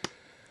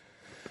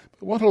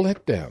 But what a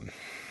letdown.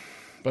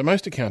 By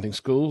most accounting,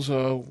 schools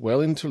are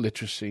well into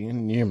literacy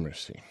and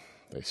numeracy.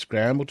 They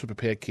scramble to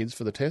prepare kids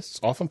for the tests,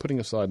 often putting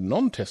aside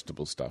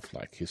non-testable stuff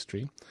like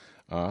history,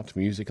 art,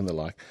 music and the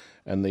like,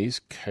 and these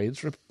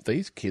kids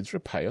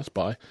repay us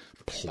by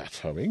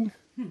plateauing.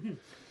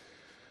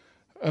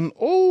 And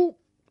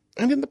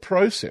in the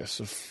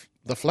process of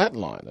the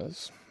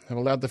flatliners have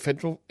allowed the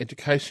Federal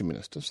Education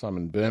Minister,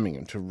 Simon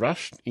Birmingham, to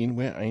rush in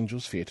where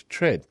angels fear to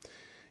tread.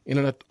 In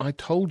an I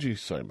told you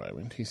so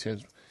moment, he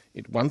says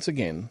it once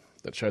again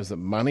that shows that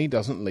money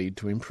doesn't lead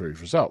to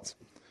improved results.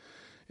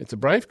 It's a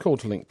brave call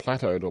to link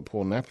plateaued or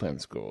poor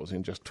Naplan scores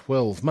in just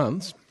 12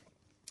 months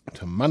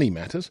to money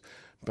matters,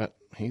 but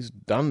he's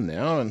done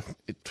now, and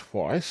it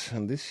twice,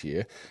 and this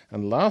year,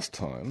 and last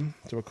time,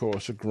 to a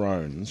chorus of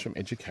groans from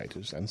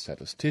educators and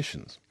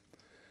statisticians.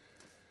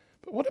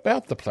 But what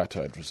about the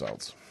plateaued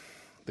results?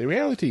 The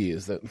reality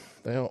is that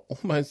they are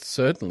almost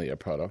certainly a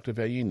product of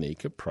our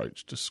unique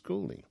approach to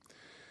schooling.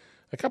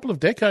 A couple of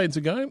decades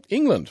ago,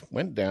 England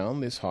went down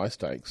this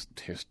high-stakes,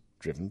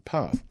 test-driven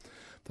path.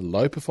 The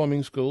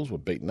low-performing schools were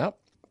beaten up.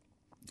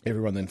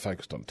 Everyone then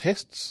focused on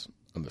tests,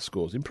 and the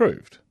scores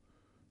improved.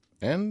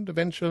 And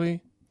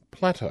eventually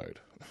plateaued.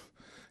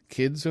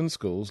 Kids and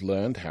schools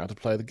learned how to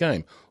play the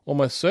game,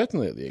 almost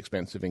certainly at the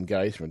expense of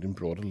engagement in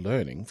broader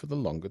learning for the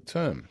longer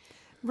term.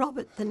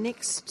 Robert, the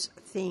next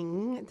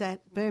thing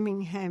that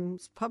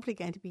Birmingham's probably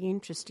going to be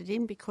interested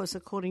in, because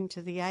according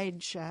to The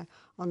Age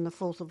on the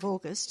 4th of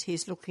August,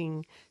 he's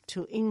looking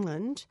to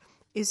England,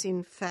 is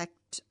in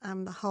fact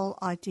the whole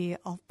idea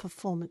of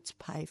performance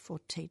pay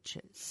for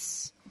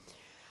teachers.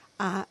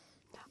 I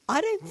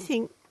don't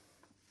think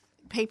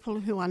people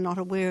who are not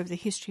aware of the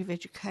history of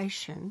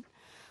education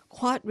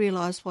quite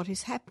realise what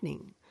is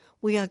happening.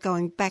 We are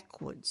going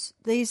backwards.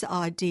 These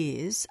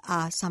ideas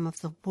are some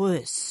of the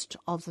worst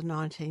of the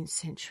 19th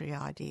century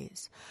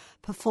ideas.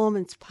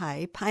 Performance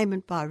pay,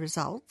 payment by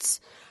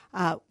results,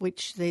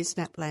 which these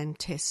Naplan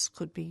tests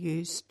could be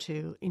used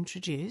to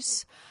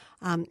introduce,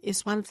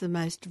 is one of the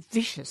most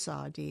vicious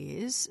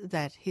ideas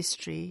that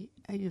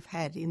you've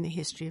had in the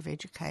history of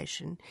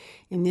education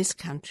in this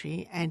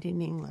country and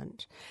in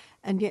England.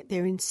 And yet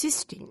they're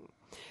insisting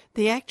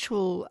the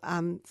actual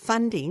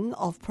funding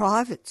of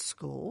private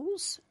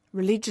schools,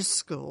 religious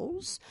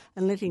schools,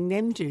 and letting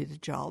them do the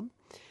job,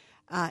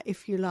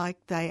 if you like,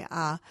 they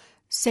are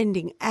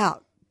sending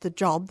out the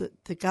job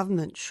that the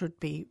government should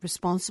be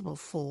responsible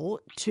for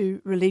to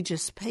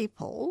religious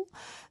people.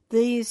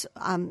 These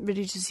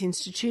religious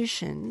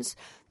institutions,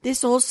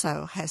 this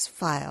also has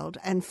failed,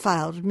 and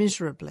failed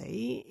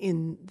miserably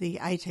in the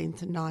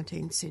 18th and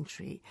 19th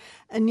century,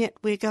 and yet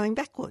we're going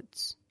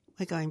backwards.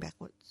 We're going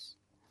backwards.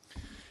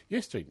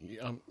 Yes, Jean.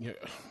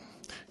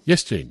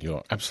 Yes, Jean,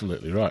 you're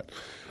absolutely right.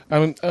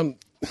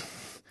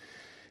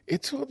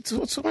 It's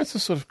almost a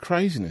sort of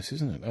craziness,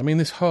 isn't it? I mean,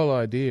 this whole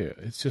idea,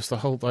 it's just the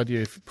whole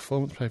idea of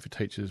performance pay for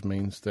teachers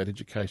means that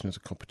education is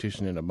a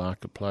competition in a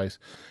marketplace,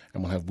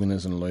 and we'll have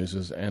winners and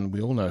losers, and we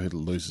all know who the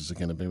losers are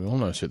going to be. We all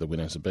know who the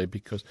winners will be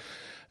because,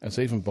 as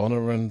even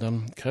Bonner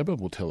and Kober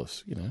will tell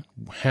us,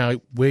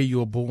 where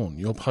you're born,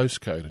 your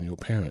postcode and your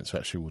parents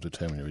actually will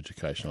determine your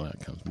educational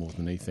outcomes more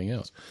than anything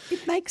else.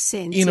 It makes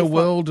sense. In a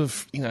world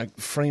of,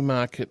 free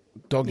market,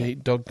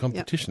 dog-eat-dog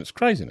competition, It's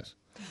craziness.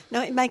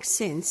 No, it makes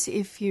sense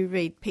if you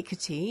read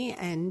Piketty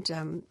and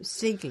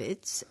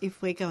Stieglitz,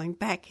 if we're going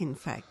back, in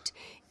fact,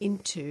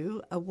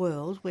 into a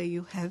world where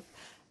you have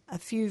a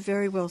few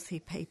very wealthy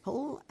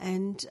people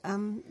and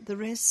the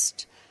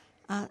rest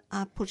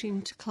are put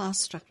into class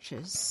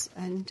structures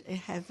and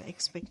have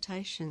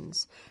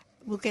expectations.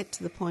 We'll get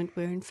to the point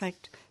where, in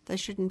fact, they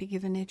shouldn't be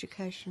given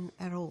education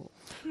at all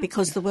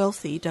because the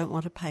wealthy don't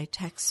want to pay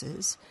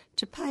taxes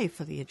to pay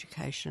for the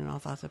education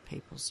of other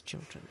people's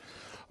children.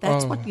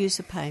 That's what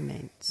user pay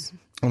means.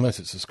 Unless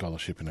it's a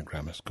scholarship in a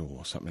grammar school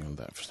or something like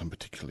that for some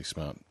particularly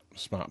smart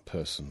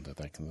person that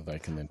they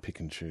can then pick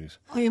and choose.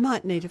 Or you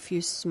might need a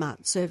few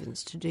smart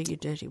servants to do your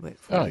dirty work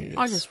for you. Yes.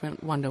 I just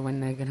wonder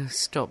when they're going to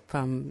stop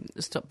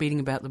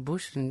beating about the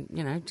bush and,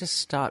 just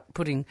start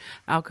putting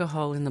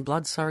alcohol in the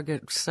blood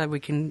surrogates so we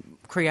can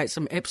create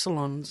some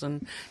epsilons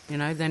and,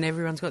 then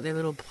everyone's got their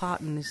little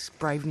part in this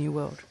brave new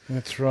world.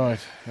 That's right.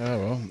 Oh,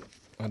 well,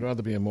 I'd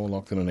rather be a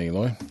Morlock than an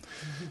Eloy.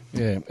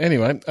 Yeah.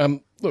 Anyway,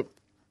 look,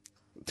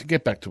 to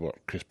get back to what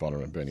Chris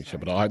Bonner and Bernie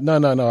Shepherd, I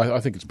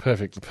think it's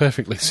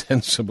perfectly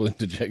sensible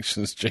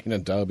interjections, Gina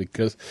Dale,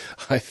 because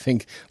I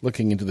think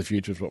looking into the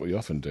future is what we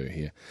often do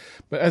here.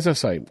 But as I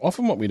say,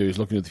 often what we do is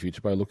look into the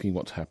future by looking at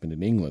what's happened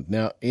in England.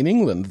 Now, in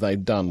England,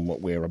 they've done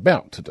what we're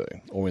about to do,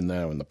 or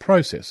now in the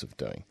process of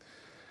doing.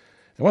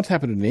 And what's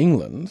happened in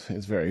England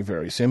is very,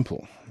 very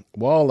simple.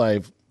 While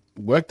they've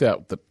worked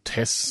out the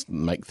tests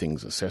make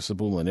things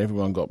accessible and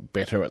everyone got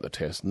better at the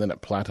test, and then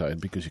it plateaued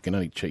because you can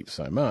only cheat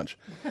so much.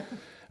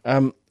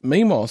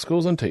 Meanwhile,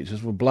 schools and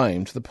teachers were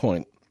blamed to the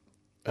point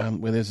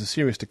where there's a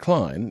serious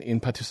decline in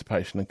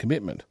participation and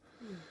commitment.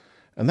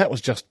 And that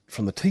was just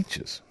from the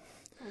teachers.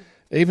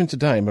 Even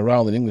today,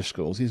 morale in English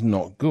schools is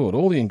not good.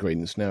 All the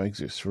ingredients now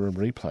exist for a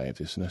replay of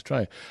this in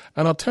Australia.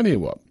 And I'll tell you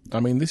what,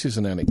 this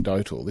isn't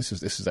anecdotal. This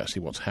is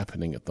actually what's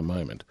happening at the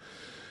moment.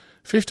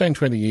 15,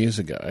 20 years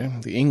ago,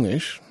 the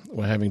English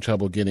were having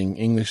trouble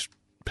getting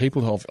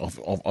people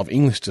of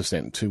English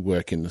descent to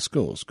work in the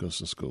schools because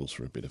the schools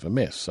were a bit of a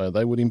mess. So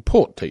they would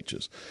import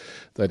teachers.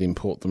 They'd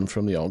import them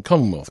from the old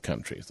Commonwealth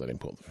countries. They'd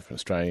import them from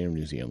Australia,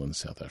 New Zealand,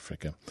 South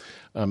Africa.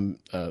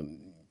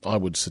 I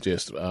would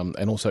suggest,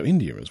 and also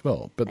India as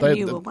well. But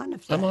you were one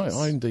of those. And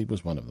I indeed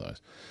was one of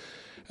those.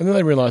 And then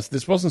they realised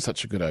this wasn't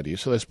such a good idea,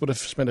 so they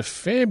spent a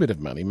fair bit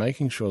of money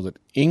making sure that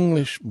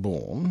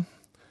English-born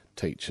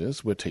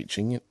teachers were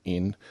teaching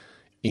in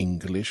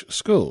English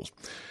schools.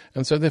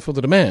 And so, therefore,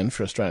 the demand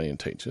for Australian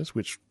teachers,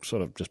 which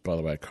sort of, just by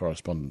the way,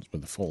 corresponds with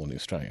the fall in the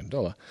Australian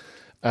dollar,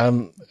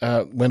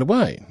 went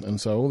away.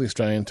 And so all the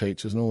Australian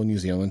teachers and all the New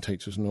Zealand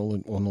teachers and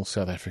all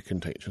South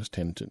African teachers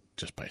tend to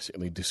just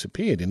basically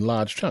disappeared in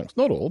large chunks.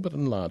 Not all, but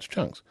in large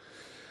chunks.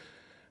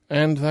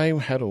 And they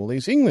had all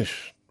these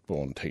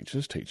English-born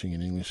teachers teaching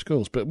in English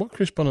schools. But what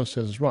Chris Bonner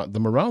says is right. The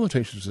morale of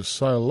teachers is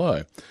so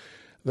low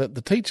that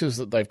the teachers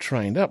that they've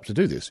trained up to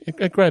do this,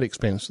 at great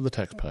expense to the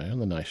taxpayer and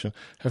the nation,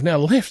 have now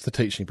left the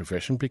teaching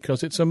profession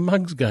because it's a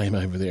mug's game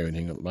over there in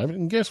England at the moment.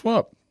 And guess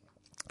what?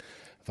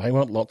 They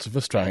want lots of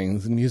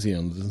Australians and New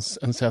Zealanders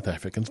and South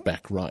Africans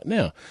back right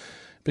now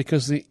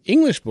because the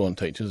English-born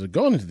teachers have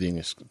gone into the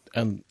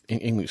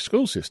English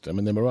school system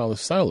and their morale is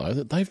so low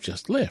that they've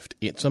just left.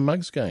 It's a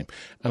mug's game.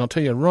 And I'll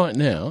tell you right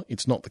now,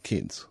 it's not the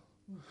kids.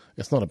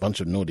 It's not a bunch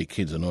of naughty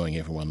kids annoying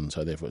everyone and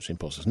so therefore it's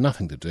impossible. It's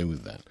nothing to do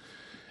with that.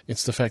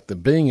 It's the fact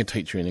that being a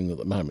teacher in England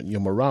at the moment, your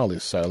morale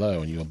is so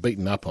low and you're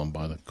beaten up on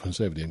by the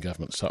Conservative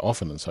government so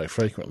often and so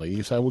frequently,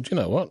 you say, well, do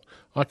you know what?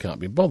 I can't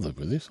be bothered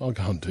with this. I'll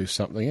go and do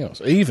something else.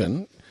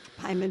 Even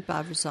payment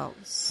by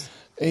results.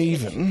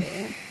 Even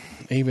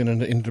in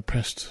a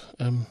depressed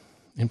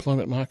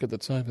employment market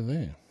that's over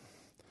there.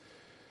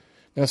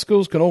 Now,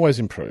 schools can always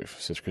improve,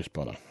 says Chris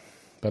Bonner,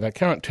 but our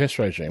current test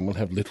regime will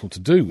have little to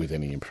do with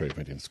any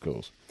improvement in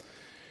schools.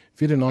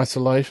 Viewed in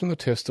isolation, the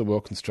tests are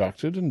well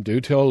constructed and do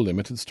tell a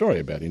limited story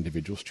about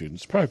individual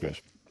students'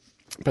 progress.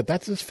 But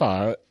that's as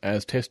far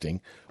as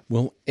testing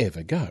will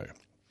ever go.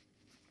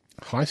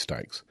 High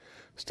stakes,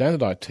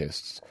 standardised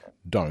tests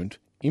don't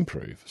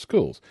improve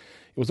schools.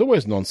 It was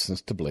always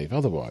nonsense to believe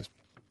otherwise.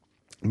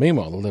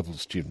 Meanwhile, the level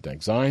of student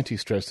anxiety,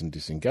 stress and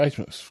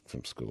disengagement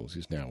from schools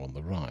is now on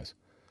the rise.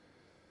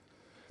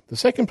 The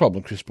second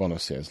problem, Chris Bonner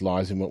says,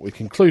 lies in what we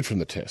conclude from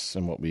the tests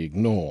and what we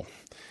ignore.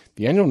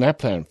 The annual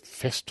NAPLAN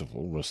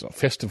Festival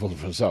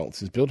of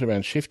Results is built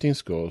around shifting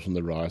scores from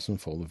the rise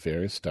and fall of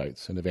various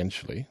states and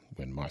eventually,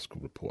 when my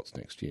school reports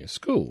next year,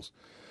 schools.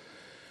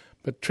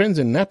 But trends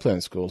in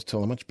NAPLAN schools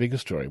tell a much bigger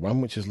story,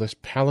 one which is less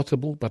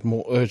palatable but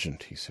more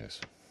urgent, he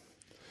says.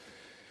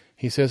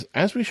 He says,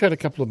 as we showed a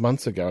couple of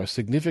months ago, a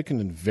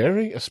significant and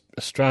very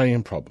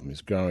Australian problem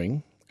is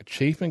growing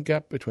achievement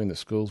gap between the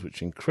schools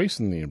which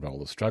increasingly enrol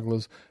the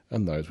strugglers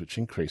and those which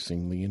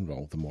increasingly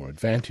enrol the more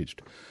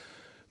advantaged.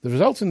 The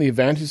results in the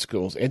advantaged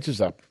schools edges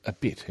up a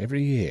bit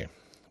every year,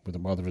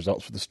 while the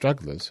results for the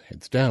strugglers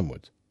heads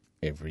downwards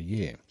every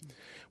year.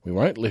 We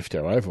won't lift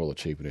our overall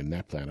achievement in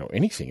NAPLAN or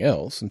anything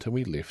else until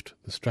we lift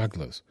the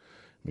strugglers.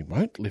 We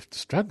won't lift the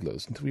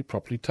strugglers until we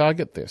properly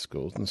target their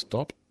schools and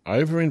stop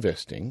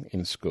over-investing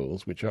in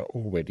schools which are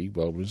already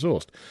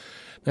well-resourced.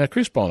 Now,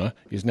 Chris Bonner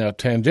is now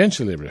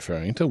tangentially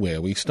referring to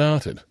where we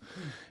started.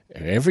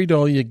 Every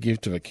dollar you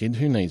give to a kid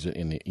who needs it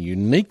in a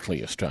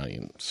uniquely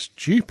Australian,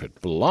 stupid,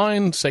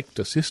 blind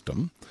sector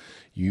system,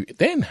 you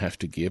then have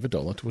to give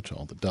 $1 to a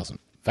child that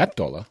doesn't. That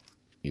dollar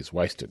is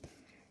wasted.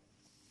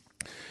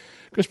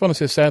 Correspondent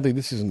says, sadly,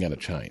 this isn't going to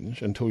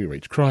change until we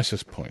reach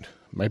crisis point.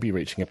 Maybe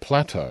reaching a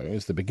plateau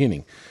is the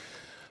beginning.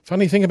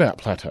 Funny thing about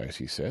plateaus,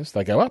 he says,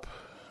 they go up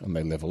and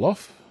they level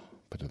off,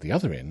 but at the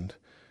other end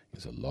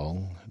is a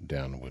long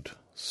downward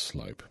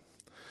slope.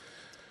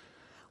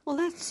 Well,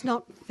 that's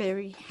not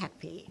very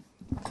happy.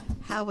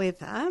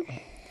 However,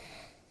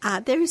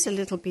 there is a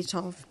little bit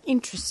of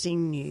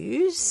interesting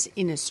news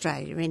in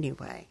Australia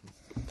anyway,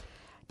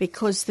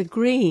 because the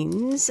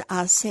Greens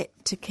are set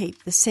to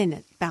keep the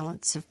Senate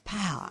balance of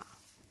power.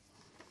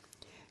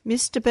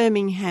 Mr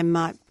Birmingham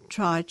might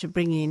try to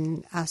bring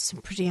in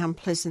some pretty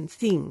unpleasant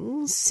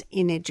things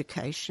in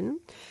education,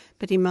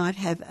 but he might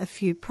have a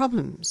few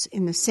problems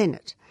in the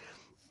Senate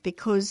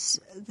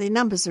because the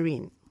numbers are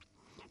in.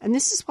 And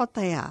this is what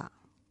they are.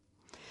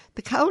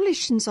 The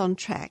coalition's on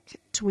track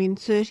to win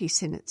 30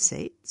 Senate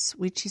seats,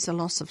 which is a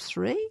loss of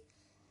 3.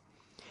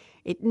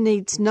 It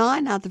needs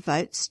 9 other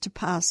votes to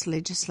pass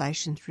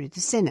legislation through the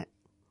Senate.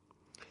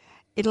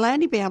 It'll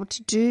only be able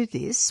to do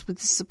this with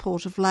the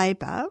support of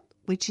Labor,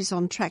 which is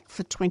on track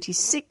for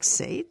 26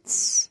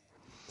 seats,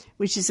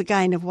 which is a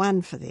gain of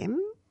 1 for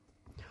them,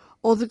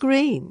 or the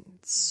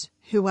Greens,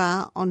 who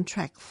are on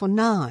track for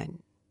 9,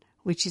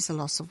 which is a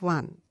loss of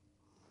 1.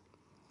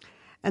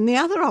 And the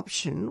other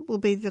option will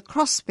be the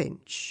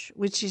crossbench,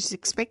 which is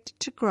expected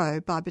to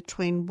grow by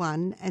between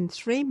 1 and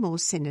 3 more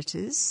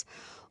senators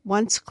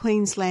once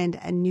Queensland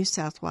and New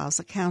South Wales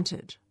are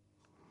counted.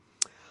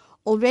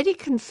 Already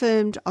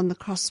confirmed on the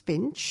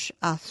crossbench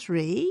are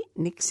 3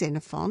 Nick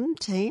Xenophon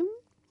team,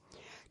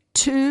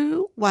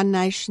 2 One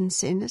Nation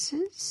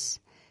senators,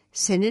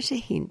 Senator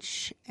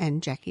Hinch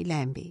and Jackie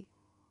Lambie.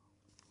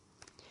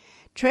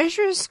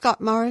 Treasurer Scott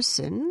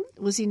Morrison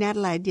was in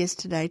Adelaide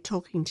yesterday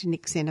talking to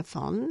Nick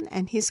Xenophon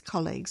and his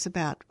colleagues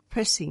about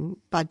pressing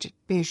budget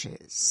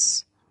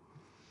measures,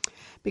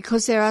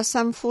 because there are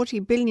some 40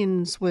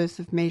 billions worth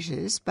of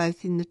measures,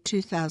 both in the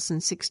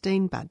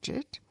 2016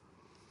 budget,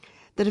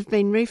 that have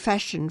been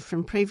refashioned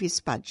from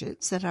previous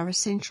budgets that are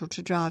essential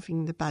to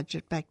driving the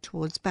budget back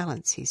towards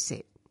balance, he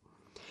said.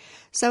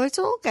 So it's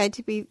all going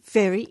to be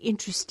very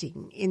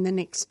interesting in the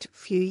next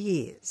few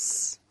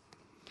years.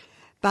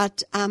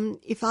 But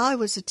if I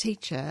was a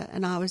teacher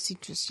and I was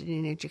interested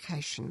in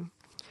education,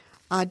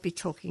 I'd be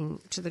talking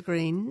to the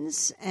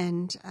Greens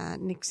and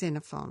Nick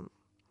Xenophon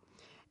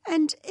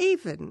and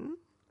even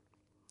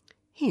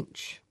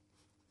Hinch,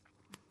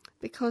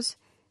 because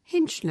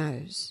Hinch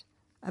knows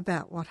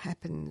about what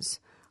happens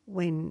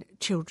when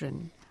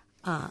children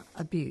are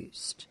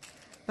abused.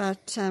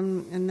 But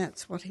and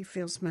that's what he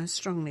feels most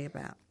strongly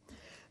about.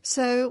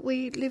 So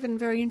we live in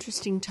very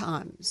interesting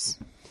times.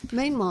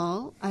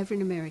 Meanwhile, over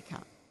in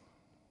America,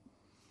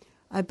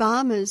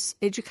 Obama's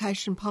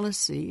education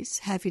policies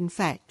have in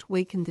fact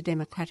weakened the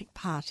Democratic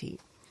Party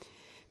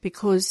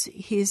because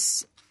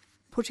his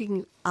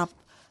putting up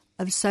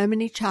of so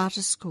many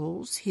charter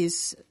schools,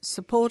 his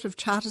support of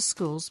charter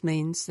schools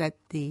means that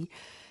the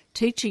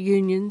teacher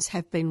unions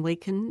have been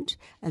weakened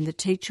and the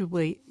teacher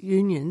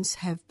unions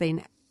have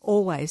been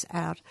always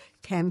out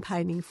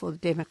campaigning for the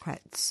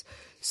Democrats.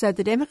 So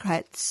the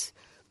Democrats,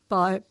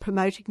 by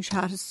promoting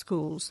charter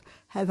schools,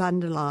 have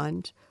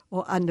undermined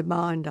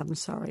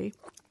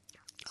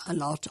a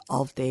lot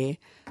of their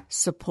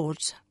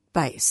support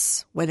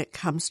base when it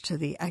comes to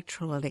the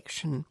actual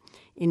election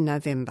in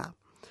November.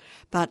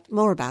 But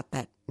more about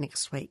that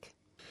next week.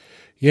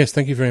 Yes,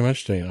 thank you very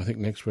much, Dean. I think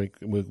next week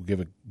we'll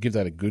give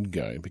that a good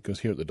go,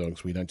 because here at The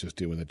Dogs we don't just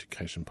deal with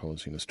education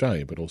policy in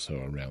Australia but also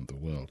around the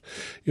world.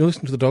 You'll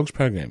listen to The Dogs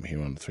program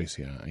here on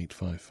 3CR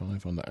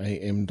 855 on the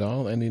AM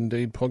dial and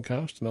indeed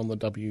podcast and on the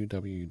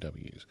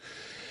WWWs.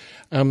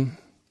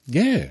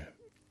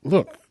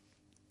 Look,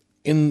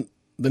 in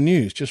the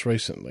news just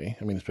recently,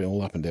 I mean, it's been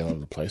all up and down over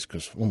the place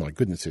because, oh my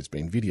goodness, there's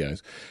been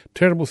videos.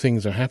 Terrible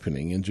things are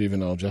happening in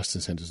juvenile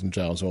justice centres and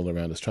jails all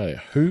around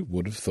Australia. Who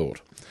would have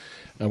thought?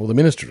 Well, the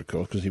Minister, of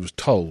course, because he was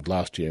told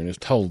last year and he was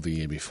told the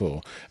year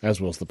before, as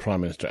was the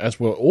Prime Minister, as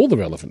were all the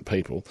relevant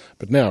people.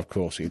 But now, of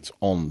course, it's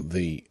on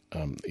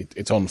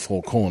it's on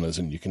four corners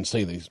and you can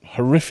see these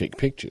horrific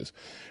pictures,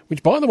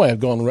 which, by the way, have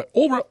gone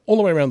all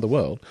the way around the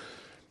world.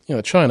 You know,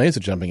 the Chinese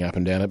are jumping up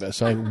and down about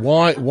saying,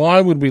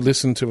 why would we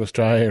listen to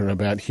Australia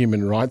about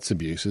human rights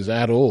abuses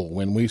at all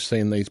when we've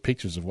seen these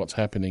pictures of what's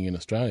happening in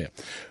Australia?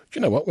 Do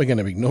you know what? We're going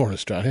to ignore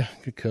Australia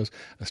because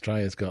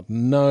Australia's got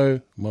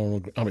no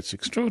moral... it's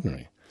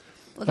extraordinary.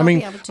 Well,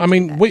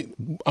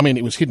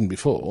 it was hidden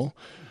before,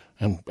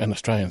 and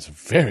Australians are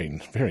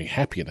very, very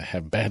happy to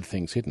have bad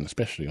things hidden,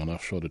 especially on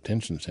offshore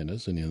detention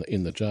centres and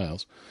in the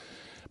jails.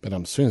 But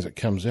as soon as it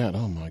comes out,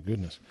 oh my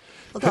goodness.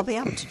 Well, they'll be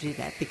able to do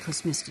that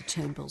because Mr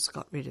Turnbull's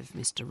got rid of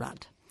Mr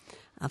Rudd.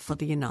 for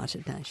the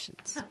United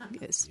Nations.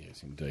 Yes.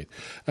 Yes, indeed.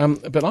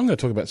 But I'm going to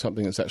talk about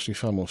something that's actually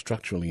far more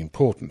structurally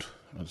important.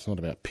 It's not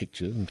about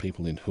pictures and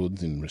people in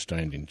hoods and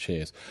restrained in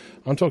chairs.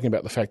 I'm talking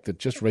about the fact that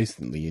just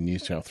recently in New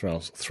South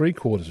Wales,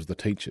 3/4 of the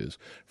teachers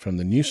from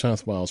the New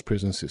South Wales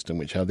prison system,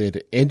 which are there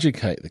to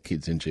educate the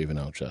kids in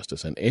juvenile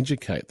justice and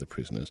educate the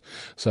prisoners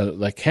so that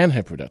they can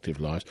have productive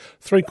lives,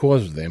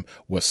 3/4 of them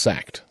were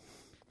sacked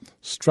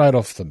straight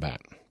off the bat.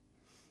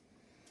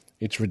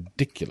 It's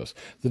ridiculous.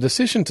 The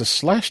decision to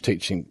slash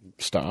teaching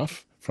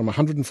staff from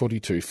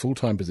 142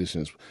 full-time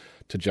positions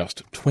to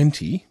just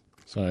 20,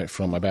 so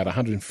from about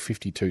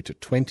 152 to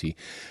 20,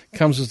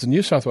 comes as the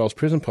New South Wales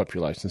prison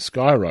population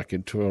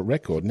skyrocketed to a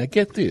record. Now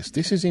get this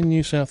is in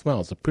New South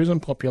Wales, the prison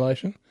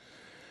population.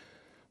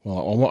 Well,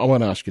 I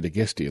won't ask you to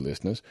guess, dear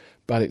listeners,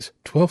 but it's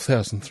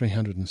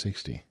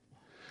 12,360.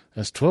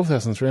 That's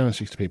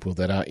 12,360 people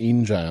that are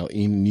in jail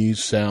in New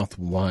South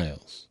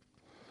Wales.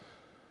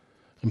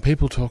 And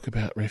people talk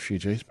about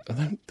refugees.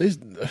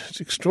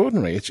 It's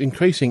extraordinary. It's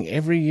increasing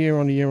every year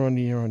on year on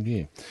year on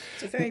year.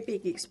 It's a very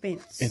big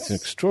expense. It's an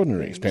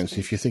extraordinary expense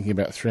if you're thinking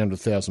about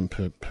 $300,000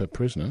 per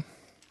prisoner.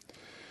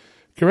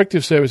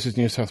 Corrective Services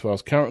New South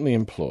Wales currently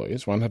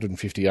employs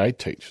 158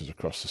 teachers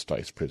across the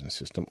state's prison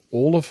system,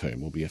 all of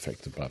whom will be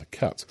affected by the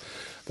cuts.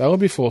 They will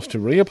be forced to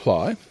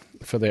reapply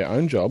for their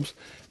own jobs,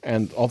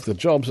 and of the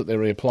jobs that they're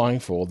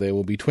reapplying for, there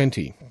will be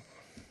 20.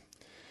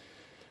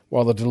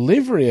 While the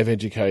delivery of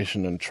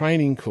education and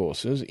training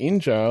courses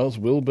in jails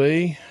will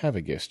be, have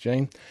a guess,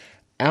 Jean,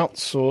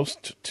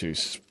 outsourced to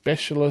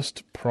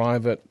specialist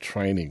private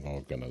training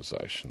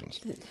organisations.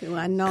 Who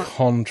are not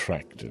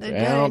contracted they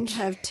out. Don't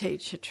have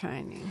teacher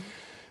training.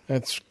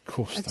 Of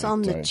course it's they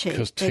on don't. The cheap.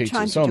 Because They're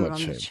trying teachers to on do the it on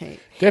cheap. the cheap.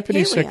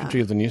 Deputy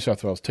Secretary of the New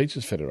South Wales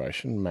Teachers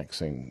Federation,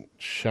 Maxine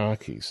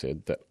Sharkey,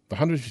 said that the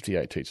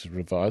 158 teachers were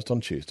advised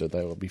on Tuesday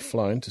they will be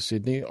flown to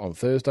Sydney on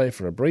Thursday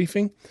for a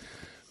briefing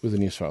with the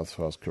New South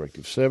Wales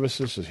Corrective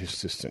Services,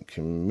 Assistant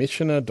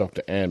Commissioner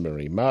Dr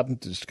Anne-Marie Martin,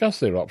 to discuss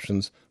their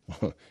options,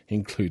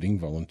 including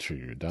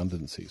voluntary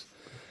redundancies.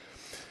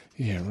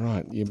 Yeah,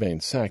 right, you're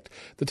being sacked.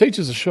 The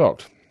teachers are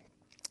shocked.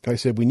 They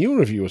said, we knew a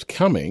review was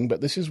coming,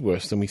 but this is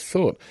worse than we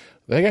thought.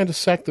 They're going to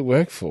sack the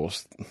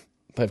workforce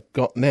they've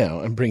got now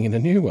and bring in a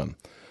new one.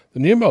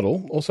 The new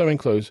model also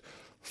includes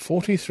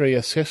 43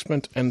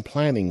 assessment and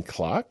planning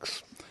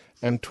clerks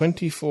and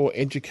 24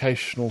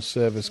 educational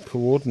service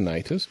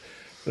coordinators,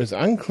 but it's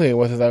unclear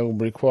whether they will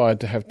be required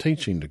to have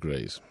teaching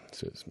degrees,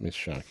 says Ms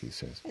Sharkey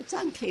says. It's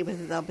unclear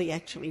whether they'll be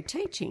actually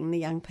teaching the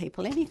young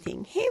people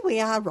anything. Here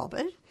we are,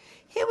 Robert.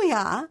 Here we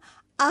are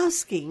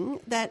asking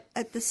that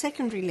at the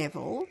secondary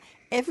level,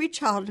 every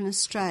child in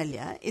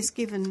Australia is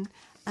given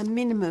a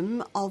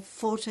minimum of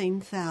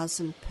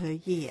 $14,000 per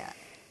year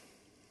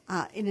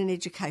in an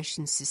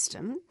education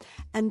system,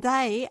 and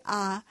they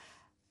are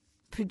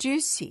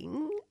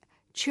producing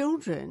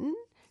children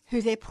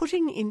who they're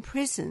putting in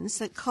prisons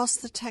that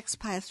cost the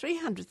taxpayer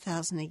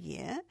 $300,000 a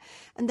year,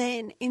 and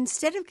then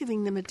instead of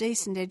giving them a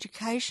decent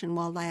education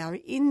while they are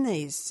in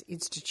these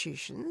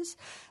institutions,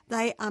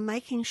 they are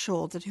making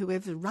sure that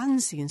whoever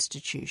runs the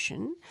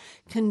institution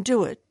can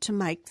do it to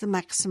make the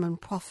maximum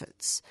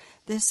profits.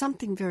 There's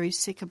something very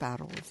sick about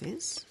all of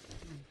this,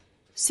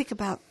 sick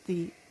about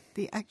the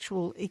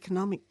actual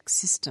economic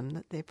system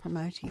that they're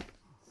promoting.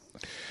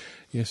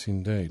 Yes,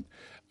 indeed.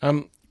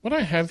 What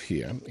I have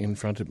here in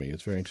front of me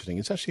is very interesting.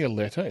 It's actually a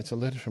letter. It's a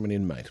letter from an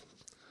inmate.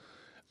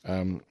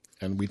 And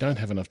we don't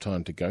have enough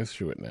time to go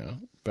through it now,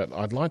 but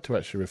I'd like to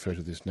actually refer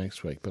to this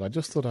next week. But I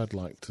just thought I'd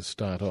like to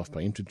start off by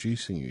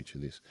introducing you to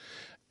this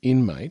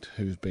inmate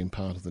who's been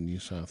part of the New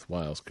South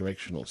Wales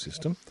correctional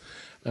system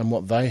and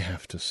what they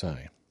have to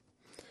say.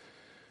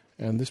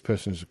 And this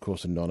person is, of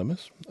course,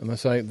 anonymous. And they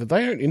say that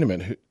they are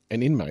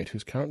an inmate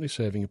who's currently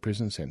serving a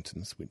prison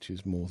sentence which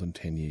is more than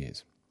 10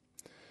 years.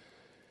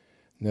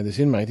 Now, this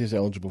inmate is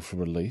eligible for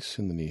release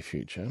in the near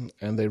future,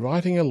 and they're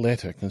writing a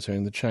letter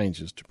concerning the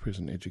changes to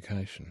prison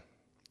education.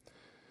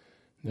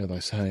 Now,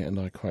 they say, and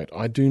I quote,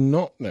 I do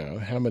not know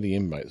how many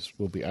inmates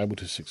will be able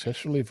to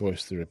successfully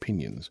voice their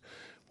opinions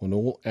when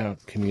all our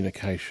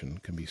communication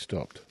can be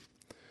stopped.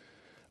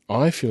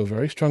 I feel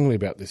very strongly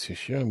about this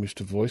issue and wish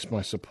to voice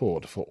my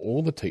support for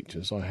all the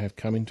teachers I have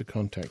come into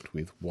contact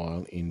with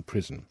while in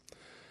prison.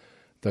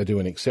 They do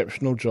an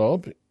exceptional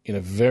job in a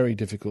very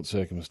difficult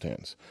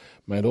circumstance,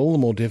 made all the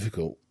more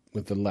difficult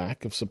with the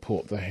lack of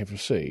support they have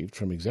received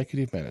from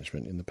executive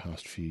management in the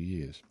past few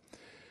years.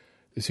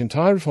 This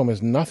entire reform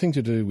has nothing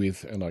to do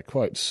with, and I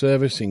quote,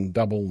 servicing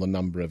double the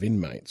number of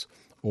inmates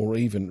or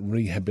even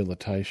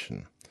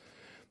rehabilitation.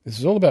 This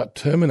is all about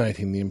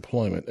terminating the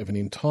employment of an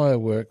entire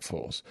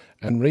workforce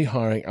and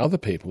rehiring other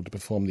people to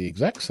perform the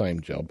exact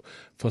same job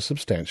for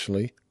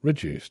substantially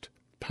reduced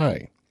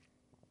pay.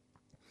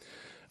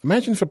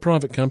 Imagine if a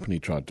private company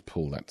tried to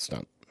pull that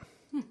stunt.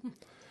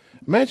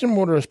 Imagine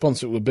what a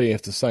response it would be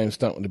if the same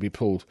stunt were to be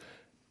pulled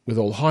with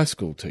all high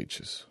school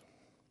teachers.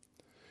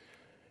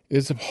 It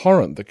is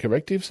abhorrent that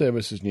Corrective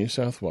Services New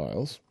South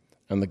Wales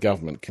and the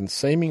government can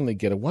seemingly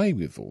get away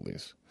with all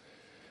this.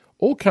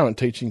 All current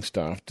teaching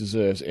staff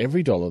deserves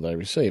every dollar they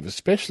receive,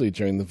 especially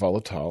during the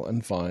volatile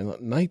and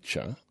violent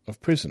nature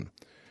of prison.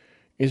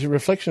 It is a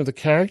reflection of the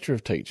character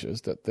of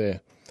teachers that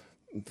they're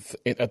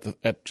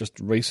at just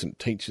recent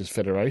Teachers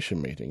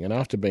Federation meeting, and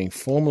after being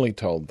formally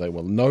told they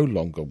were no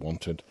longer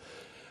wanted,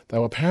 they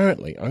were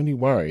apparently only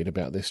worried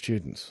about their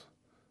students,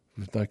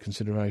 with no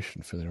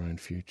consideration for their own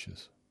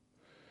futures.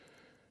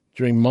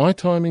 During my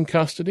time in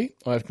custody,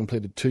 I have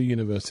completed 2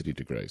 university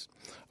degrees.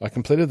 I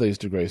completed these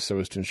degrees so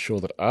as to ensure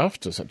that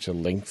after such a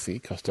lengthy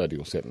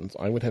custodial sentence,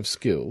 I would have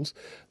skills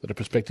that a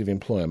prospective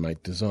employer may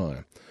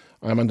desire.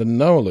 I am under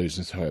no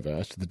illusions, however,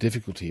 as to the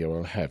difficulty I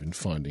will have in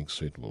finding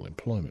suitable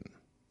employment.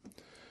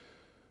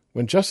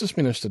 When Justice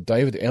Minister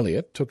David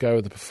Elliott took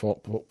over the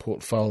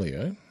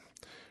portfolio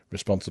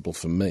responsible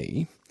for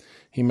me,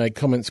 he made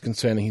comments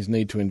concerning his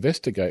need to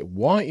investigate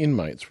why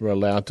inmates were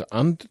allowed to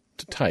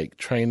undertake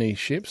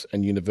traineeships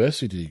and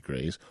university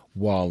degrees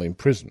while in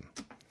prison.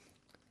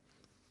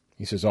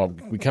 He says,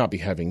 we can't be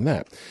having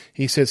that.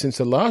 He says, since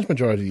the large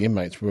majority of the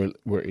inmates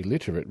were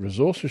illiterate,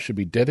 resources should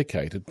be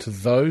dedicated to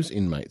those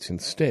inmates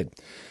instead.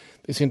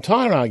 This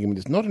entire argument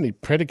is not only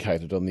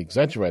predicated on the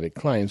exaggerated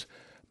claims,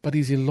 but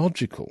is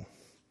illogical.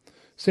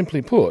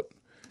 Simply put,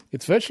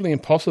 it's virtually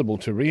impossible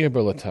to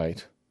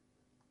rehabilitate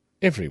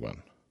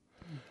everyone.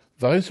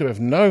 Those who have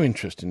no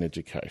interest in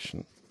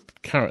education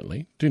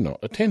currently do not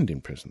attend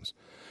in prisons.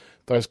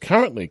 Those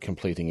currently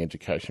completing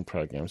education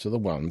programs are the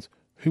ones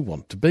who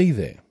want to be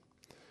there.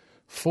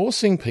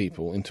 Forcing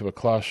people into a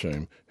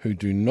classroom who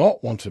do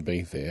not want to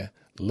be there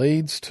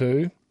leads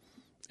to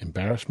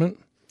embarrassment,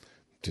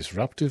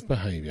 disruptive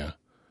behaviour,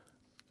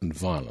 and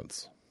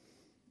violence.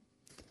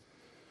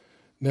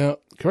 Now,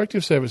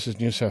 Corrective Services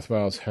New South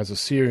Wales has a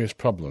serious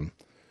problem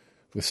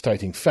with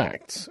stating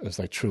facts as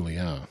they truly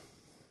are.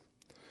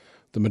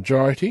 The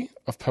majority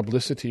of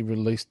publicity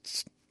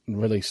released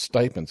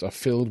statements are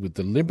filled with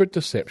deliberate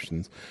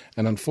deceptions,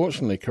 and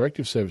unfortunately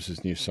Corrective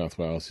Services New South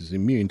Wales is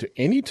immune to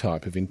any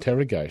type of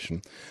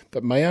interrogation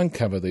that may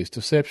uncover these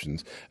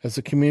deceptions, as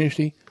the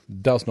community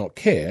does not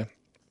care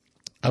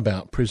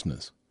about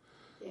prisoners.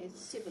 They're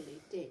civilly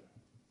dead.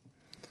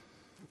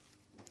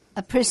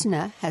 A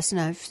prisoner has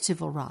no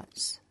civil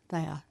rights.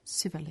 They are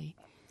civilly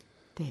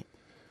dead.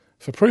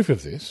 For proof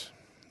of this,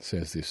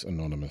 says this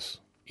anonymous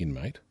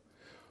inmate,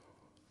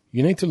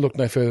 you need to look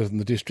no further than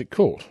the District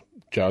Court.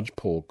 Judge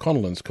Paul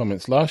Connellan's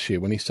comments last year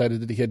when he stated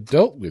that he had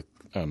dealt with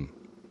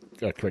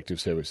Corrective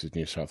Services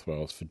New South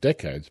Wales for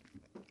decades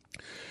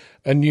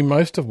and knew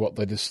most of what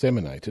they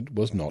disseminated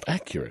was not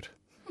accurate.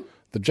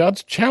 The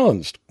judge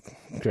challenged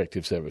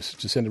Corrective Services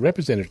to send a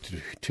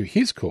representative to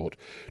his court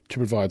to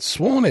provide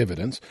sworn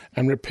evidence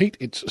and repeat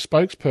its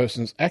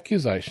spokesperson's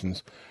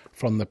accusations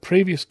from the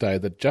previous day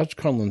that Judge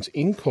Connellan's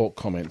in-court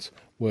comments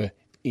were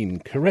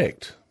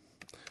incorrect.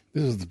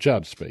 This is the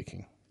judge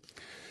speaking.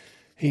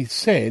 He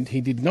said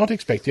he did not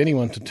expect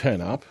anyone to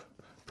turn up,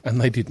 and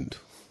they didn't.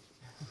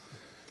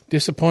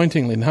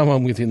 Disappointingly, no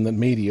one within the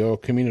media or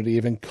community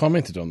even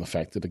commented on the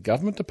fact that a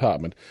government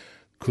department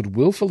could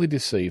willfully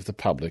deceive the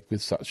public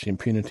with such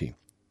impunity.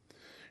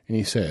 And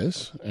he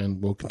says,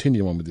 and we'll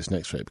continue on with this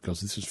next week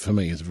because this is, for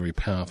me, is a very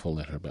powerful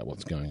letter about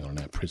what's going on in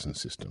our prison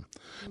system.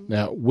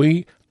 Now,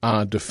 we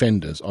are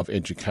defenders of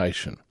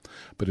education,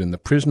 but in the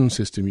prison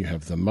system you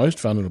have the most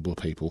vulnerable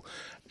people,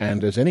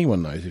 and as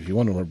anyone knows, if you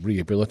want to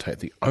rehabilitate,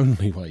 the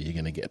only way you're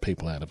going to get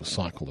people out of a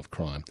cycle of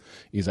crime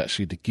is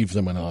actually to give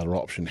them another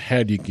option.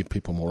 How do you give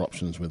people more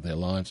options with their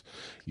lives?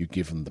 You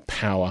give them the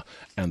power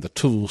and the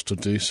tools to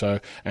do so.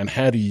 And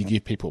how do you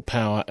give people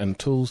power and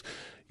tools?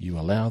 You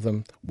allow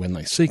them, when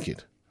they seek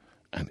it,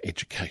 an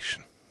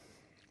education.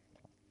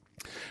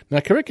 Now,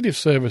 Corrective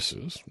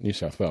Services New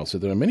South Wales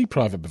said there are many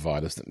private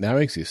providers that now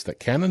exist that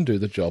can and do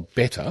the job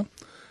better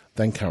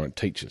than current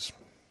teachers.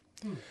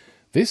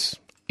 This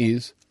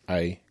is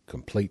a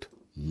complete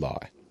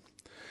lie.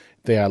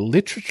 They are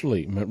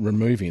literally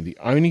removing the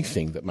only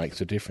thing that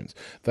makes a difference.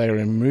 They are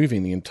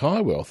removing the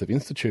entire wealth of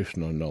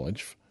institutional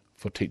knowledge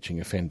for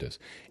teaching offenders.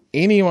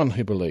 Anyone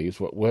who believes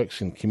what works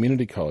in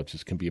community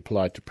colleges can be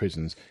applied to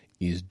prisons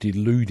is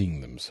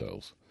deluding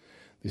themselves.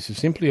 This is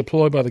simply a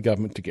ploy by the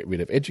government to get rid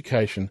of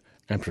education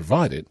and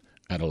provide it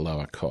at a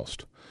lower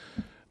cost.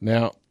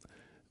 Now,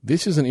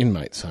 this is an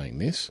inmate saying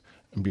this,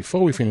 and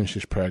before we finish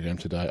this program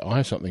today, I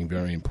have something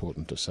very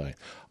important to say.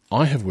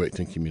 I have worked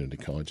in community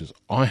colleges,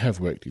 I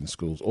have worked in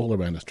schools all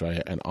around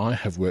Australia, and I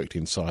have worked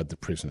inside the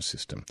prison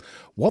system.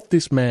 What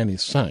this man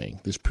is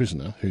saying, this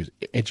prisoner who's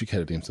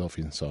educated himself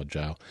inside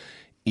jail,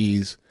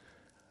 is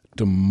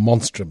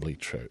demonstrably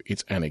true.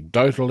 It's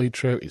anecdotally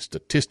true, it's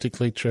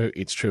statistically true,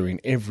 it's true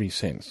in every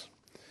sense.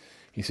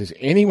 He says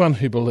anyone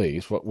who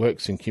believes what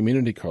works in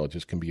community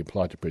colleges can be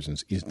applied to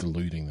prisons is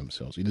deluding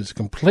themselves. It is a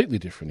completely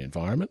different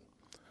environment,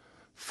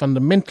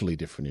 fundamentally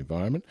different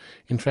environment.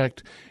 In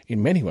fact,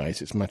 in many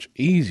ways, it's much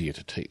easier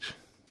to teach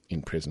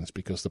in prisons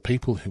because the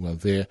people who are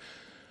there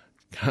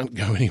can't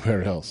go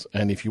anywhere else.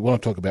 And if you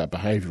want to talk about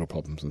behavioural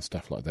problems and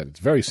stuff like that, it's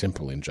very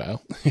simple in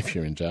jail. If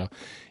you're in jail,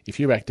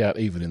 if you act out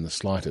even in the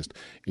slightest,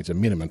 it's a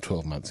minimum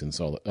 12 hours in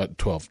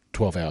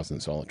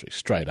solitary,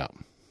 straight up.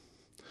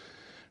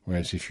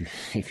 Whereas if you're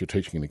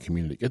teaching in the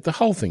community, the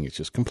whole thing is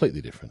just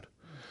completely different.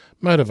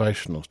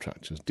 Motivational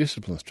structures,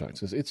 discipline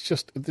structures,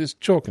 there's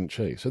chalk and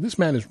cheese. So this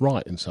man is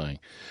right in saying,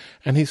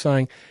 and he's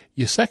saying,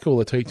 you sack all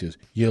the teachers,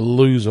 you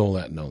lose all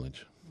that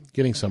knowledge.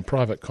 Getting some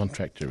private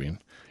contractor in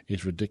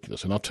is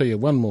ridiculous. And I'll tell you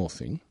one more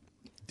thing,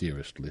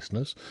 dearest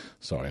listeners,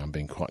 sorry I'm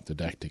being quite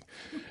didactic,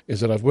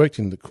 is that I've worked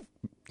in the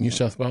New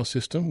South Wales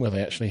system where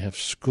they actually have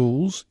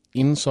schools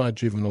inside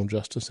juvenile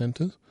justice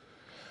centres,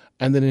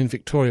 and then in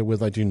Victoria where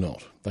they do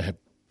not. They have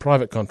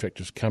private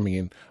contractors coming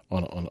in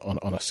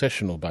on a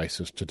sessional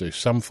basis to do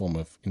some form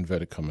of,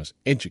 inverted commas,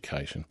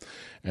 education.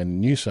 And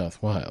in New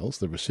South Wales,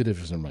 the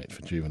recidivism rate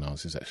for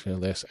juveniles is actually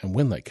less, and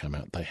when they come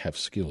out, they have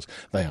skills.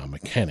 They are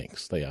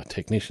mechanics, they are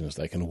technicians,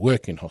 they can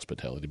work in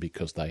hospitality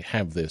because they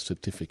have their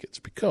certificates,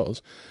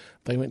 because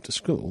they went to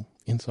school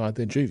inside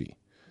their juvie.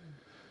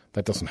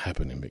 That doesn't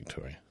happen in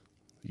Victoria.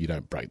 You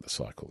don't break the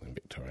cycle in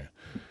Victoria.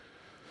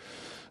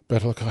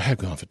 But look, I have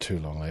gone for too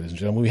long, ladies and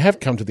gentlemen. We have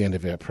come to the end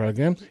of our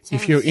program.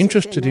 If you're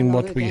interested in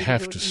what we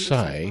have to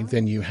say,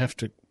 then you have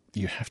to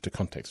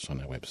contact us on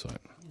our website,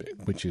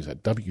 which is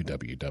at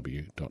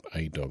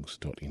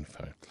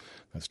www.adogs.info.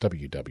 That's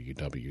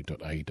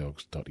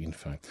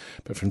www.adogs.info.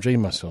 But from G,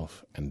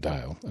 myself and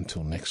Dale,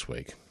 until next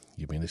week,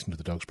 you've been listening to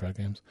the Dogs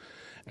programs,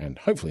 and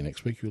hopefully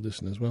next week you'll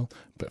listen as well.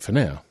 But for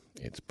now,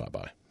 it's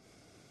bye-bye.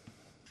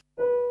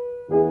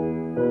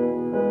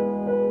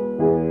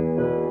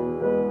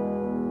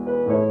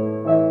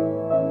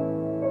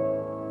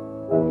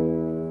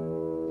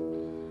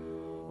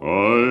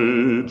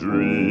 I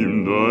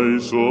dreamed I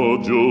saw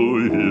Joe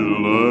here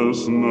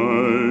last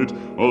night,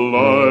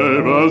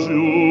 alive as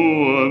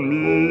you and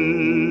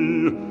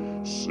me.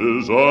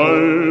 Says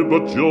I,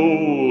 but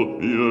Joe,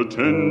 you're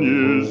 10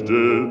 years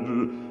dead.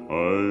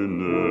 I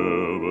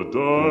never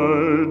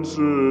died,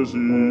 says he.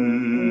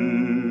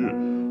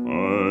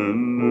 I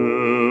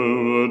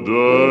never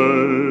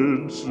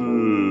died,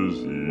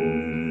 says he.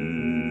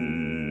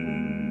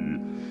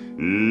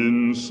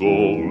 In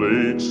Salt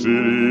Lake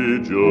City,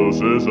 Joe,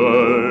 says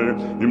I,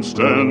 am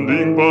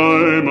standing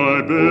by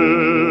my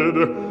bed.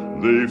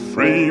 They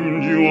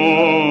framed you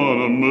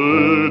on a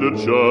murder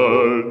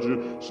charge,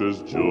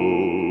 says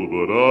Joe,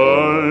 but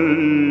I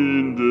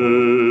ain't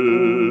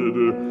dead.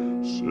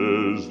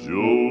 Says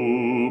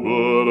Joe,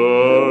 but I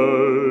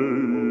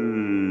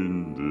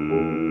ain't dead.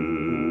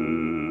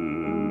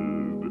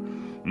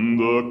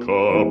 The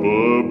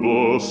copper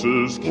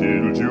bosses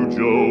killed you,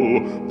 Joe.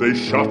 They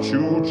shot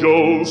you,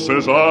 Joe,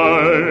 says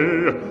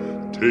I.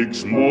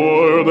 Takes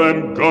more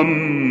than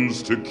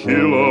guns to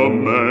kill a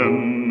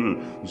man,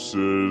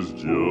 says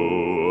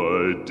Joe,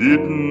 I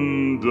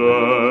didn't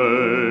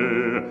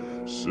die.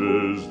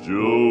 Says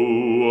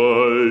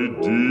Joe, I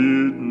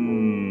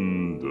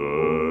didn't die.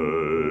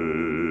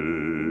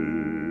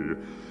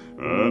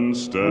 And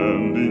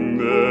standing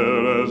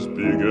there as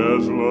big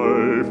as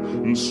life,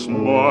 and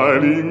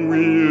smiling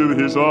with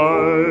his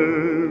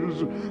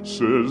eyes,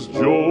 says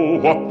Joe,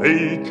 what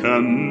they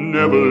can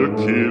never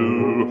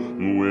kill,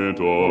 went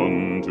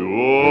on to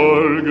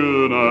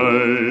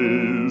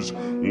organize,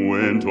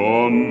 went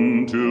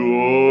on to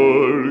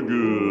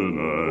organize.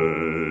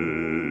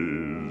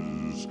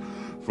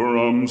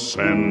 From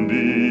San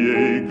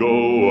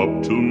Diego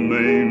up to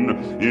Maine,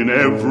 in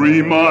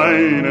every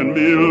mine and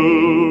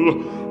mill,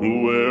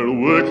 where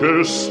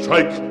workers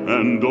strike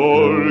and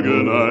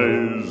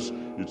organize,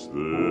 it's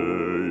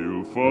there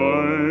you'll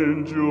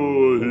find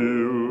your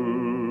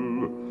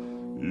hill.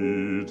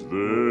 It's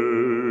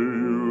there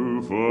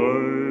you'll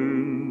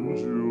find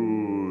your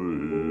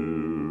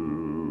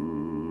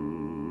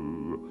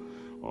hill.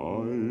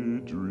 I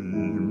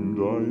dreamed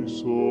I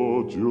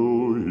saw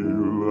Joe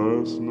here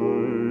last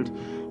night,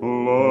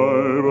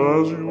 alive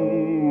as you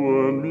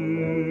and me.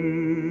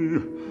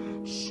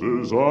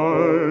 Says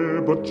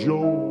I, but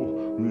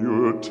Joe,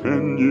 you're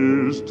 10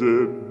 years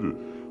dead.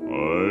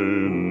 I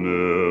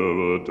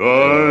never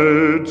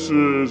died,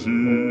 says he.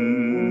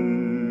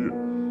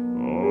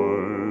 I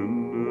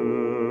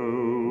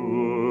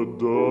never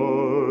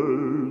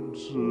died,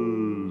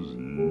 says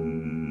he.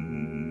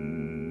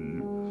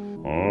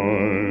 I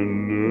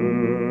never